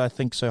because I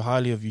think so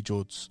highly of you,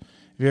 George.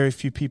 Very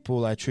few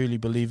people I truly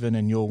believe in,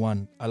 and you're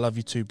one. I love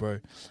you too, bro.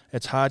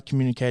 It's hard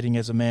communicating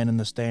as a man in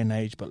this day and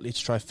age, but let's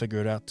try figure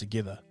it out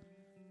together.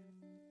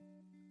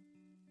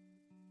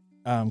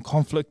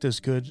 Conflict is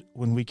good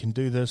when we can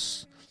do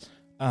this.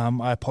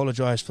 I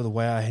apologize for the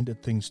way I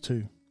handled things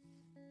too.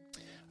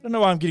 I don't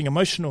know why I'm getting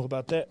emotional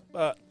about that,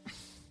 but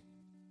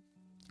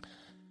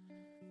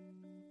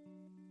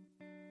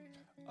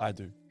I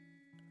do.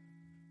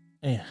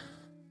 Yeah.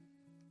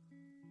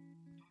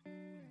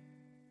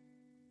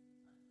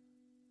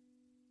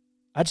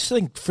 I just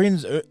think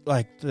friends,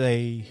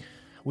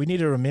 we need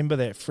to remember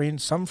that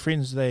some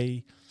friends,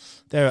 they're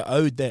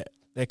owed that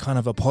kind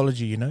of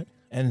apology, you know?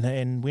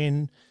 And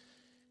when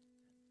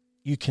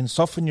you can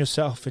soften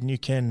yourself and you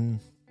can,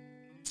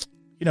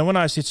 you know, when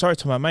I said sorry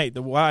to my mate,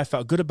 the way I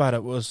felt good about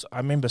it was, I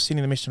remember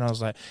sending the message and I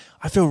was like,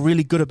 I feel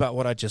really good about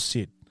what I just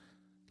said.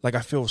 Like,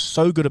 I feel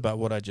so good about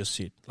what I just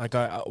said. Like,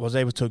 I was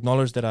able to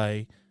acknowledge that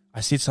I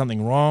said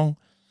something wrong.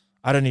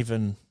 I don't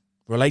even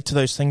relate to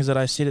those things that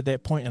I said at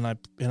that point, and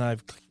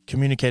I've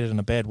communicated in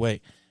a bad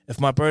way. If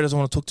my bro doesn't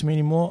want to talk to me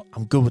anymore,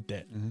 I'm good with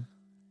that.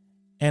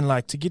 And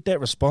like, to get that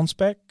response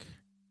back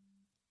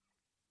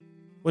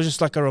was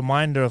just like a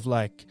reminder of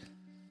like,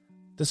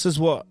 this is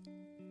what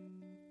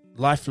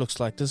life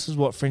looks like. This is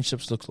what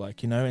friendships look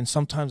like, you know? And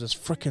sometimes it's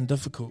freaking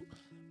difficult.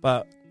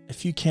 But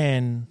if you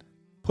can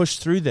push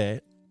through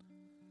that,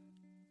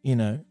 you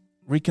know,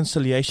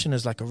 reconciliation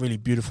is like a really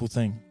beautiful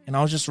thing. And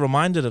I was just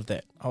reminded of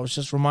that.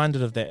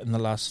 In the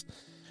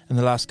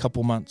last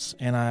couple months.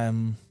 And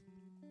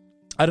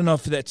I don't know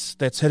if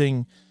that's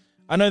hitting.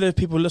 I know there are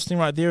people listening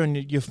right there, and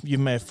you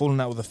may have fallen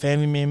out with a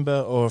family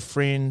member or a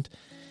friend.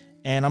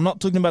 And I'm not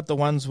talking about the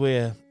ones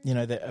where, you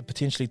know, that are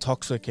potentially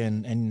toxic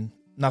and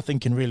nothing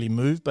can really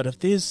move. But if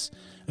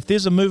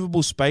there's a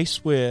movable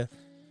space where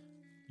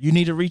you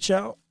need to reach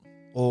out,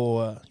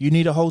 or you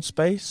need to hold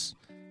space.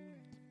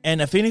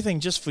 And if anything,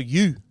 just for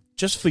you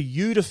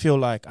to feel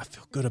like, I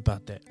feel good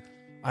about that.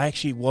 I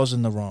actually was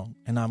in the wrong,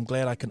 and I'm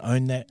glad I can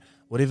own that.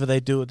 Whatever they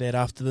do with that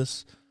after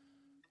this,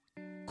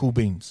 cool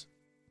beans.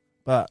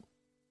 But,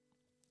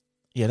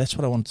 yeah, that's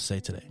what I wanted to say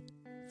today.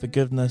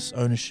 Forgiveness,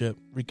 ownership,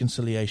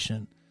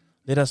 reconciliation.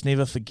 Let us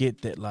never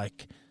forget that,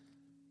 like,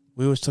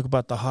 we always talk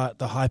about the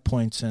high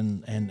points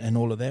and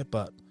all of that,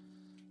 but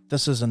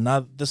this is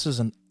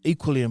an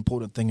equally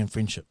important thing in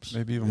friendships.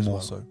 Maybe even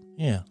more so.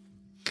 Yeah.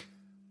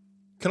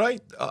 Can I,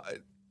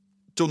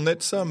 Jordan?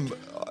 That's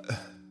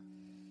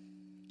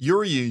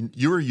you're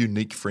a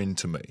unique friend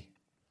to me.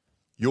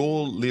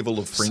 Your level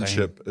of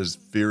friendship is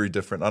very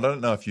different. I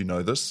don't know if you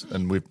know this,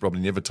 and we've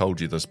probably never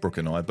told you this, Brooke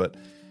and I, but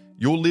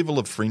your level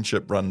of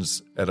friendship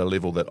runs at a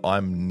level that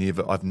I've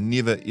never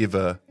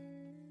ever,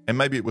 and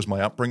maybe it was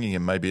my upbringing,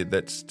 and maybe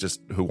that's just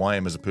who I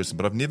am as a person,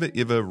 but I've never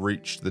ever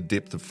reached the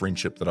depth of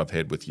friendship that I've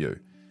had with you.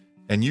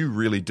 And you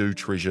really do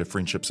treasure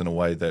friendships in a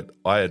way that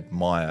I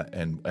admire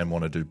and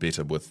want to do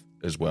better with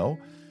as well.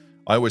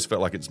 I always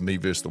felt like it's me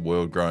versus the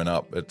world growing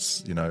up.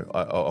 It's,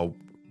 I'll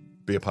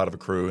be a part of a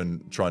crew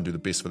and try and do the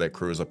best for that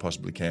crew as I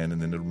possibly can,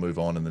 and then it'll move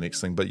on in the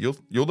next thing. But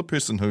you're the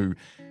person who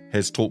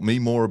has taught me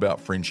more about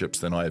friendships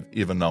than I have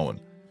ever known.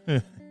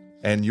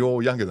 And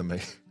you're younger than me.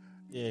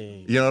 Yeah.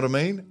 You know what I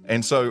mean?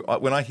 And so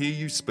when I hear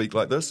you speak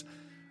like this,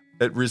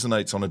 it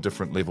resonates on a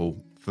different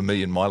level for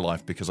me in my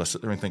life, because I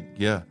sit there and think,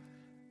 yeah,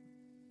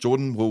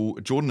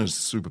 Jordan is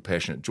super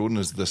passionate. Jordan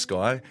is this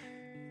guy.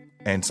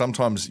 And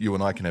sometimes you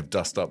and I can have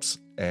dust-ups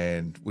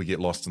and we get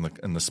lost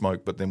in the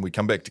smoke, but then we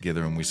come back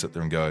together and we sit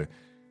there and go,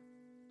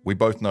 we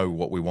both know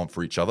what we want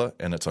for each other,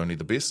 and it's only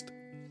the best.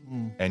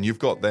 And you've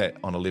got that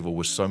on a level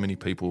with so many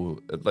people.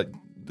 Like,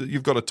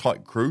 you've got a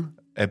tight crew,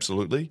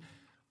 absolutely,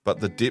 but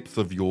the depth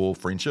of your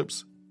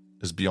friendships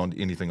is beyond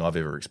anything I've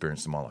ever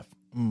experienced in my life.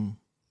 And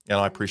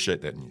I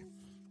appreciate that in you.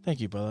 Thank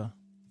you, brother.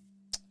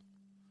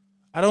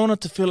 I don't want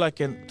it to feel like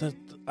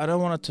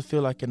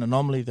an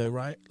anomaly, though,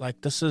 right?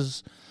 Like, this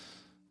is,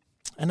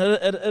 and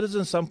it is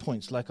in some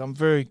points. Like, I'm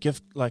very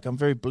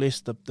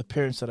blessed. The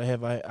parents that I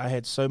have, I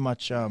had so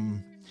much.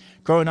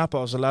 Growing up, I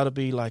was allowed to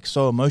be like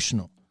so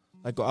emotional.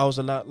 Like,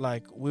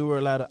 we were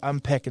allowed to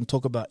unpack and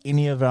talk about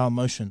any of our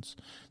emotions.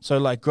 So,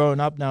 like, growing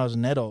up now as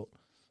an adult,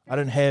 I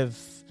don't have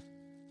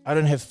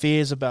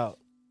fears about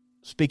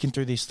speaking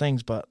through these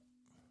things. But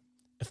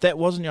if that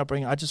wasn't your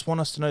upbringing, I just want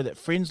us to know that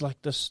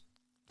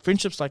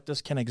friendships like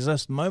this can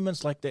exist.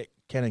 Moments like that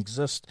can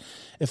exist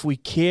if we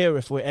care,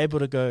 if we're able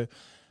to go,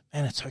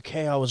 man, it's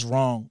okay, I was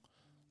wrong.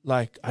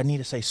 Like, I need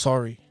to say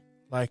sorry.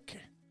 Like,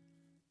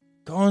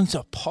 go on to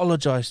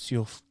apologize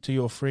to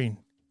your friend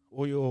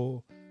or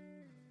your.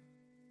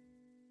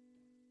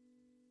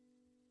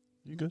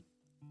 You good?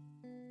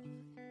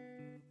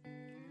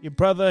 Your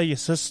brother, your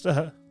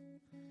sister,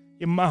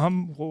 your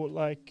mum, or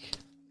like.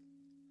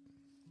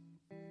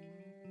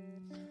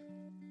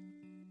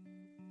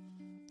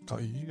 Oh,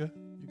 you go.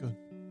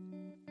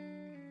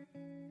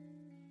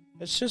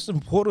 It's just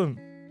important.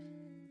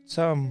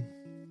 Bro,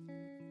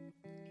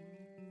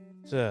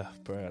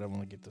 I don't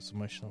want to get this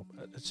emotional,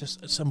 but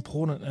it's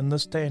important in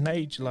this day and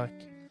age. Like,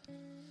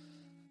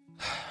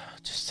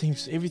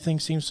 everything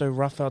seems so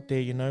rough out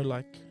there,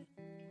 like,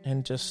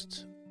 and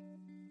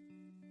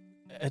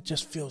it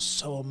just feels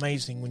so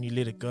amazing when you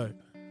let it go.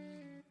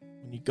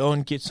 When you go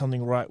and get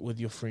something right with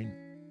your friend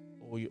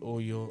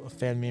or your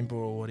family member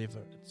or whatever.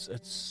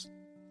 It's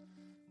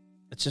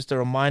just a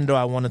reminder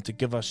I wanted to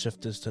give our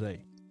shifters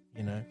today,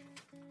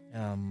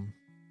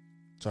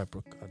 Sorry,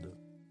 Brooke,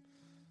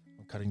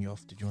 I'm cutting you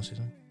off. Did you want to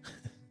say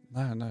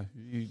something? No.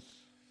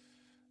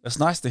 It's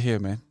nice to hear,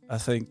 man. I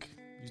think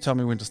you tell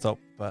me when to stop,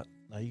 but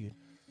no, you.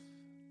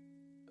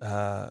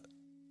 I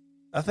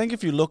think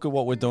if you look at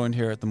what we're doing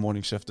here at the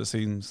Morning Shift, it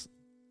seems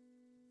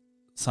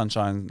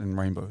sunshine and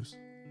rainbows.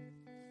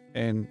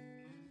 And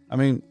I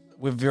mean,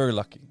 we're very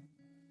lucky.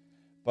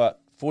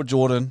 But for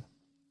Jordan,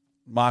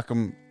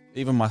 Markham,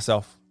 even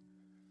myself,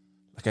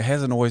 like, it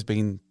hasn't always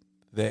been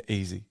that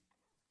easy.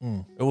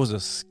 It was a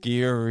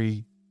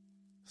scary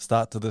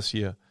start to this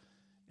year.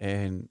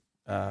 And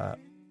I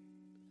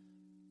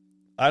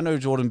know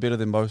Jordan better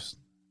than most.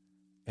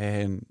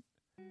 And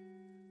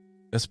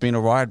it's been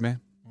a ride, man.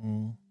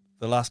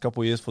 The last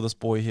couple of years for this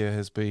boy here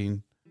has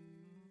been,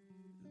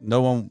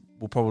 no one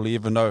will probably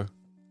ever know.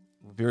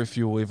 Very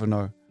few will ever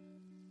know.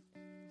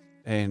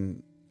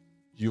 And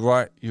you're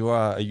right, you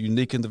are a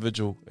unique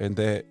individual, and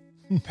that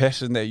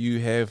passion that you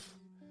have,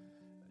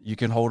 you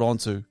can hold on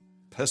to.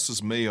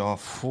 Pisses me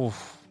off.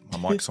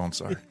 My mic's on,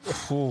 sorry.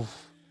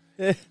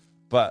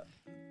 But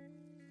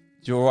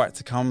you're right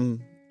to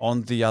come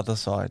on the other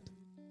side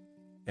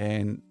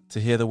and to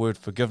hear the word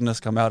forgiveness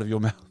come out of your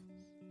mouth.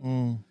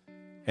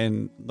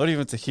 And not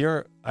even to hear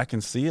it, I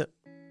can see it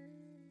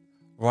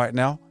right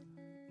now.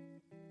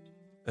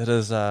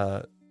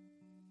 I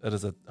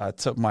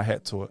tip my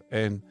hat to it.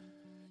 And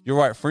you're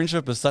right,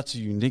 friendship is such a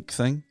unique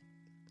thing.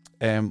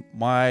 And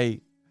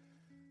my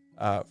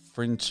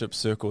friendship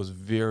circle is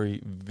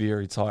very,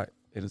 very tight,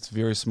 and it's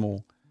very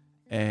small.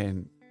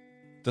 And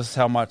this is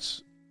how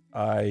much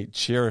I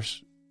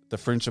cherish the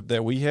friendship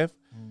that we have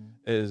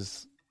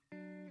is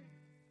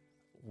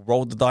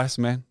roll the dice,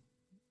 man.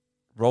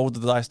 Roll the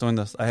dice doing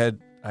this. I had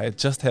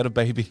just had a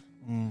baby.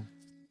 And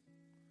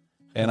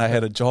I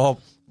had a job.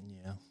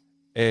 Yeah.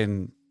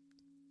 And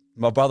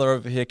my brother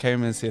over here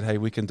came and said, hey,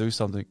 we can do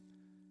something.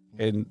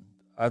 And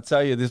I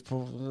tell you, there's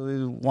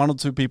probably one or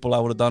two people I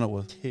would have done it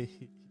with.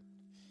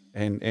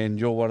 and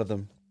you're one of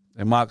them.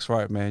 And Mark's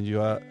right, man.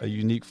 You are a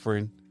unique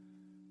friend.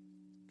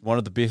 One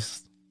of the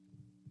best.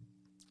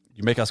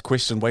 You make us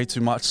question way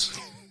too much.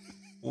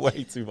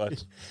 Way too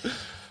much.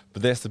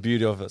 But that's the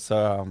beauty of it.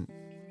 So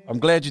I'm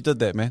glad you did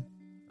that, man.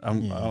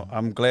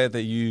 I'm glad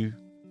that you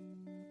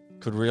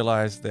could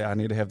realize that I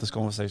need to have this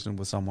conversation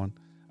with someone.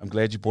 I'm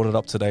glad you brought it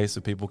up today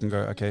so people can go,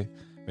 okay,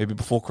 maybe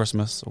before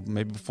Christmas or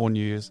maybe before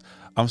New Year's.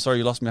 I'm sorry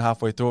you lost me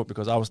halfway through it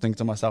because I was thinking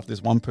to myself,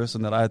 there's one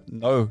person that I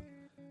know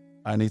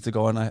I need to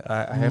go and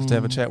I have to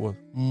have a chat with.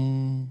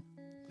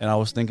 And I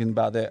was thinking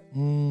about that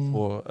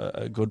for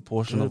a good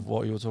portion of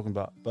what you were talking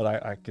about.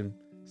 But I can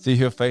see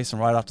her face,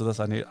 and right after this,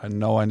 I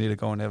know I need to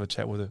go and have a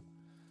chat with her.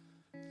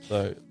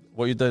 So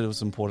what you did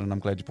was important. I'm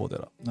glad you brought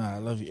that up. Nah, I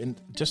love you.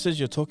 And just as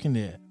you're talking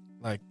there,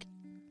 like,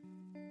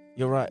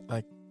 you're right.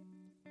 Like,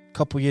 a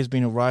couple years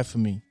been a ride for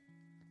me.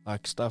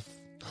 Like, stuff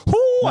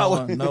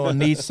no one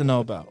needs to know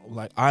about.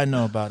 Like, I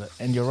know about it.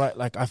 And you're right.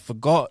 Like, I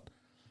forgot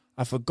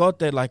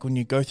that, like, when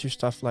you go through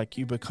stuff, like,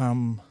 you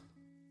become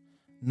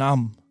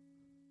numb.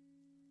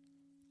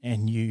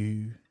 And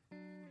you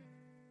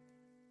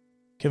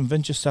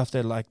convince yourself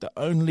that, like, the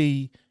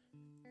only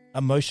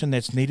emotion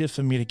that's needed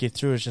for me to get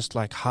through is just,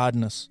 like,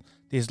 hardness.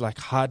 There's, like,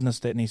 hardness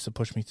that needs to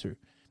push me through.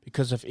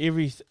 Because if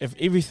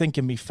everything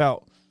can be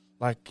felt,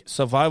 like,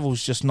 survival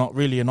is just not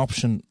really an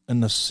option in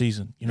this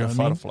season. You know what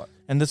I mean? Flight.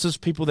 And this is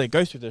people that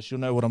go through this. You'll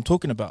know what I'm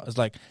talking about. It's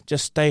like,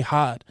 just stay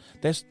hard.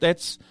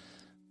 That's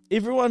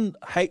everyone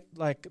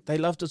they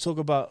love to talk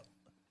about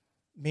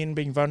men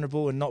being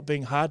vulnerable and not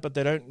being hard, but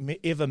they don't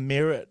ever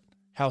merit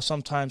how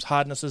sometimes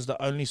hardness is the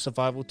only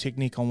survival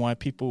technique on why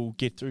people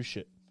get through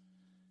shit.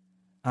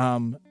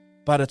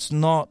 But it's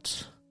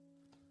not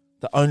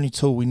the only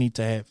tool we need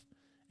to have.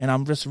 And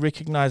I'm just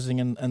recognizing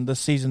in this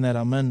season that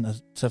I'm in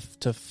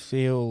to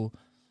feel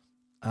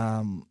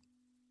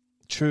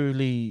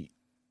truly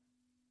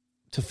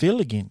to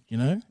feel again, you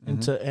know,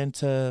 and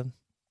to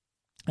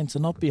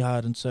not be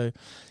hard. And so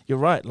you're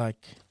right, like,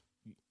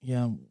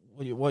 yeah,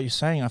 what you're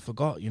saying, I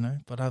forgot, you know,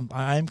 but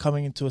I am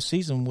coming into a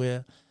season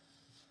where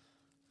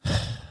I'm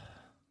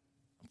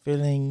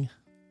feeling,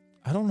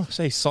 I don't know,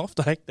 say soft.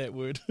 I hate that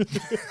word.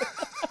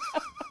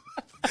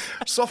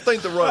 Soft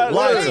ain't the right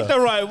word. word. Ain't the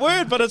right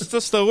word, but it's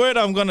just the word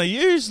I'm going to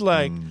use.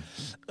 Like,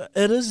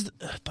 it is,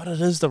 but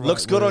it is the right word.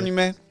 Looks good on you,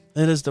 man.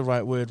 It is the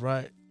right word,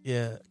 right?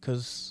 Yeah,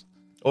 because...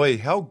 Oi,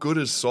 how good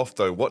is soft,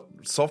 though? What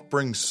soft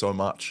brings so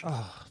much.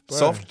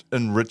 Soft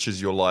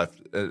enriches your life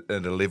at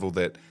a level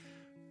that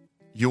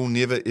you'll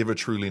never, ever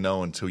truly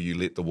know until you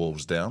let the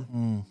walls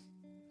down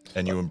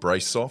and you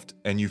embrace soft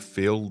and you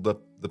feel the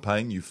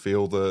pain, you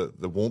feel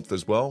the warmth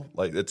as well.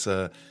 Like, it's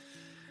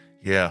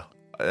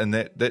and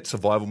that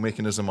survival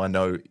mechanism, I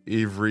know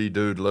every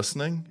dude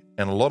listening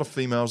and a lot of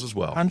females as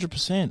well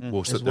 100%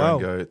 will sit there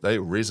and go, they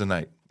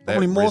resonate.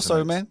 Probably more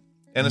so, man.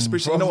 And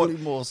especially, you know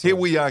what? Here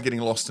we are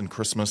getting lost in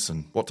Christmas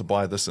and what to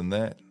buy, this and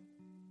that.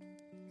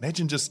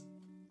 Imagine just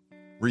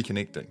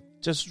reconnecting.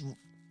 Just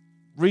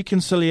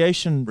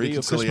reconciliation. Be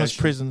your Christmas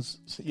presents,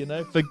 you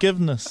know,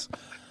 forgiveness.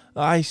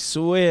 I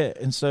swear.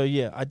 And so,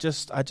 yeah, I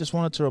just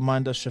wanted to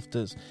remind us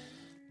shifters,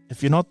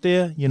 if you're not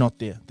there, you're not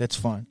there. That's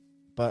fine.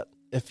 But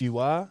if you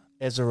are,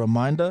 as a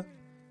reminder,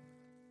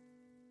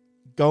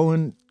 go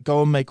and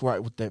make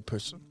right with that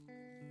person.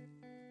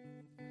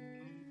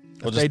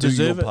 Or just do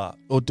your part.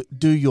 Or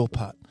do your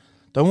part.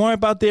 Don't worry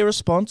about their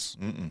response.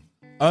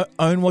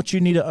 Own what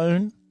you need to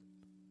own,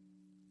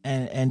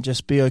 and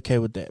just be okay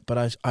with that.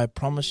 But I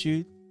promise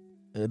you,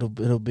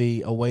 it'll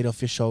be a weight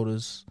off your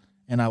shoulders,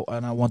 and I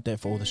want that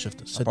for all the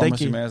shifters. So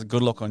thank you, man.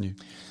 Good luck on you.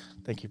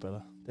 Thank you,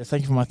 brother.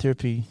 Thank you for my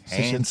therapy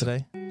session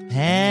today.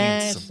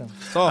 Handsome.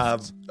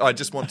 I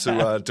just want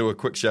to do a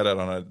quick shout out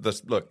on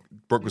this. Look,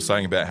 Brooke was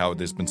saying about how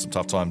there's been some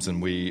tough times,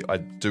 and I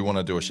do want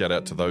to do a shout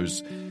out to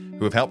those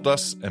who have helped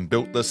us and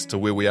built this to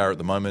where we are at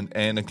the moment,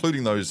 and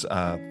including those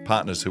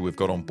partners who we've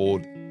got on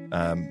board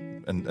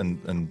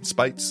in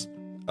Spates,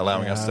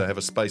 allowing us to have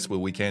a space where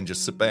we can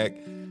just sit back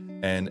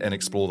and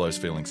explore those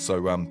feelings.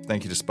 So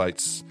thank you to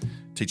Spates,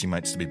 teaching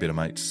mates to be better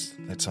mates.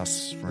 That's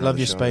us. Love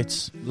your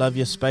Spates. Love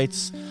your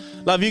Spates.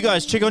 Love you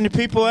guys. Check on your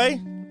people, eh?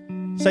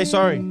 Say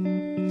sorry.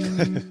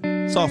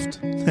 Soft.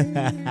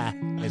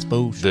 It's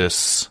bullshit.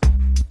 This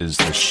is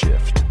The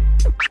Shift.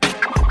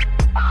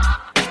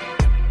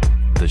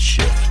 The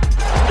Shift.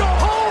 Go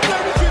home,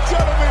 ladies and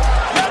gentlemen.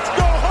 Let's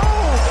go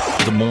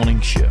home. The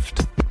Morning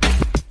Shift.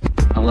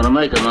 I'm going to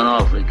make him an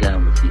offer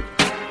again with you.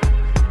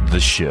 The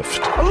Shift.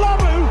 I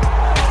love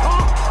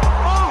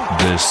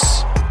you.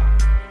 This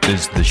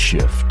is The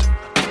Shift.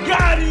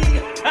 Got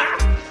him.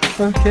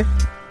 Okay.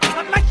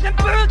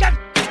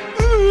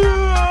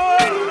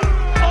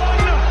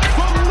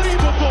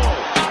 Unbelievable.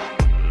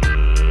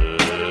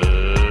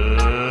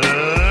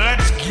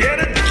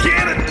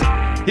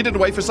 Headed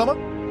away for summer?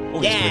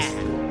 Yeah.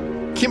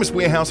 Chemist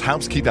Warehouse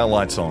helps keep our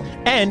lights on.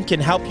 And can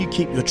help you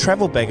keep your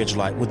travel baggage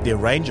light with their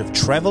range of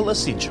travel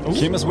essentials.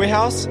 Chemist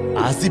Warehouse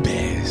are the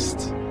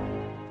best.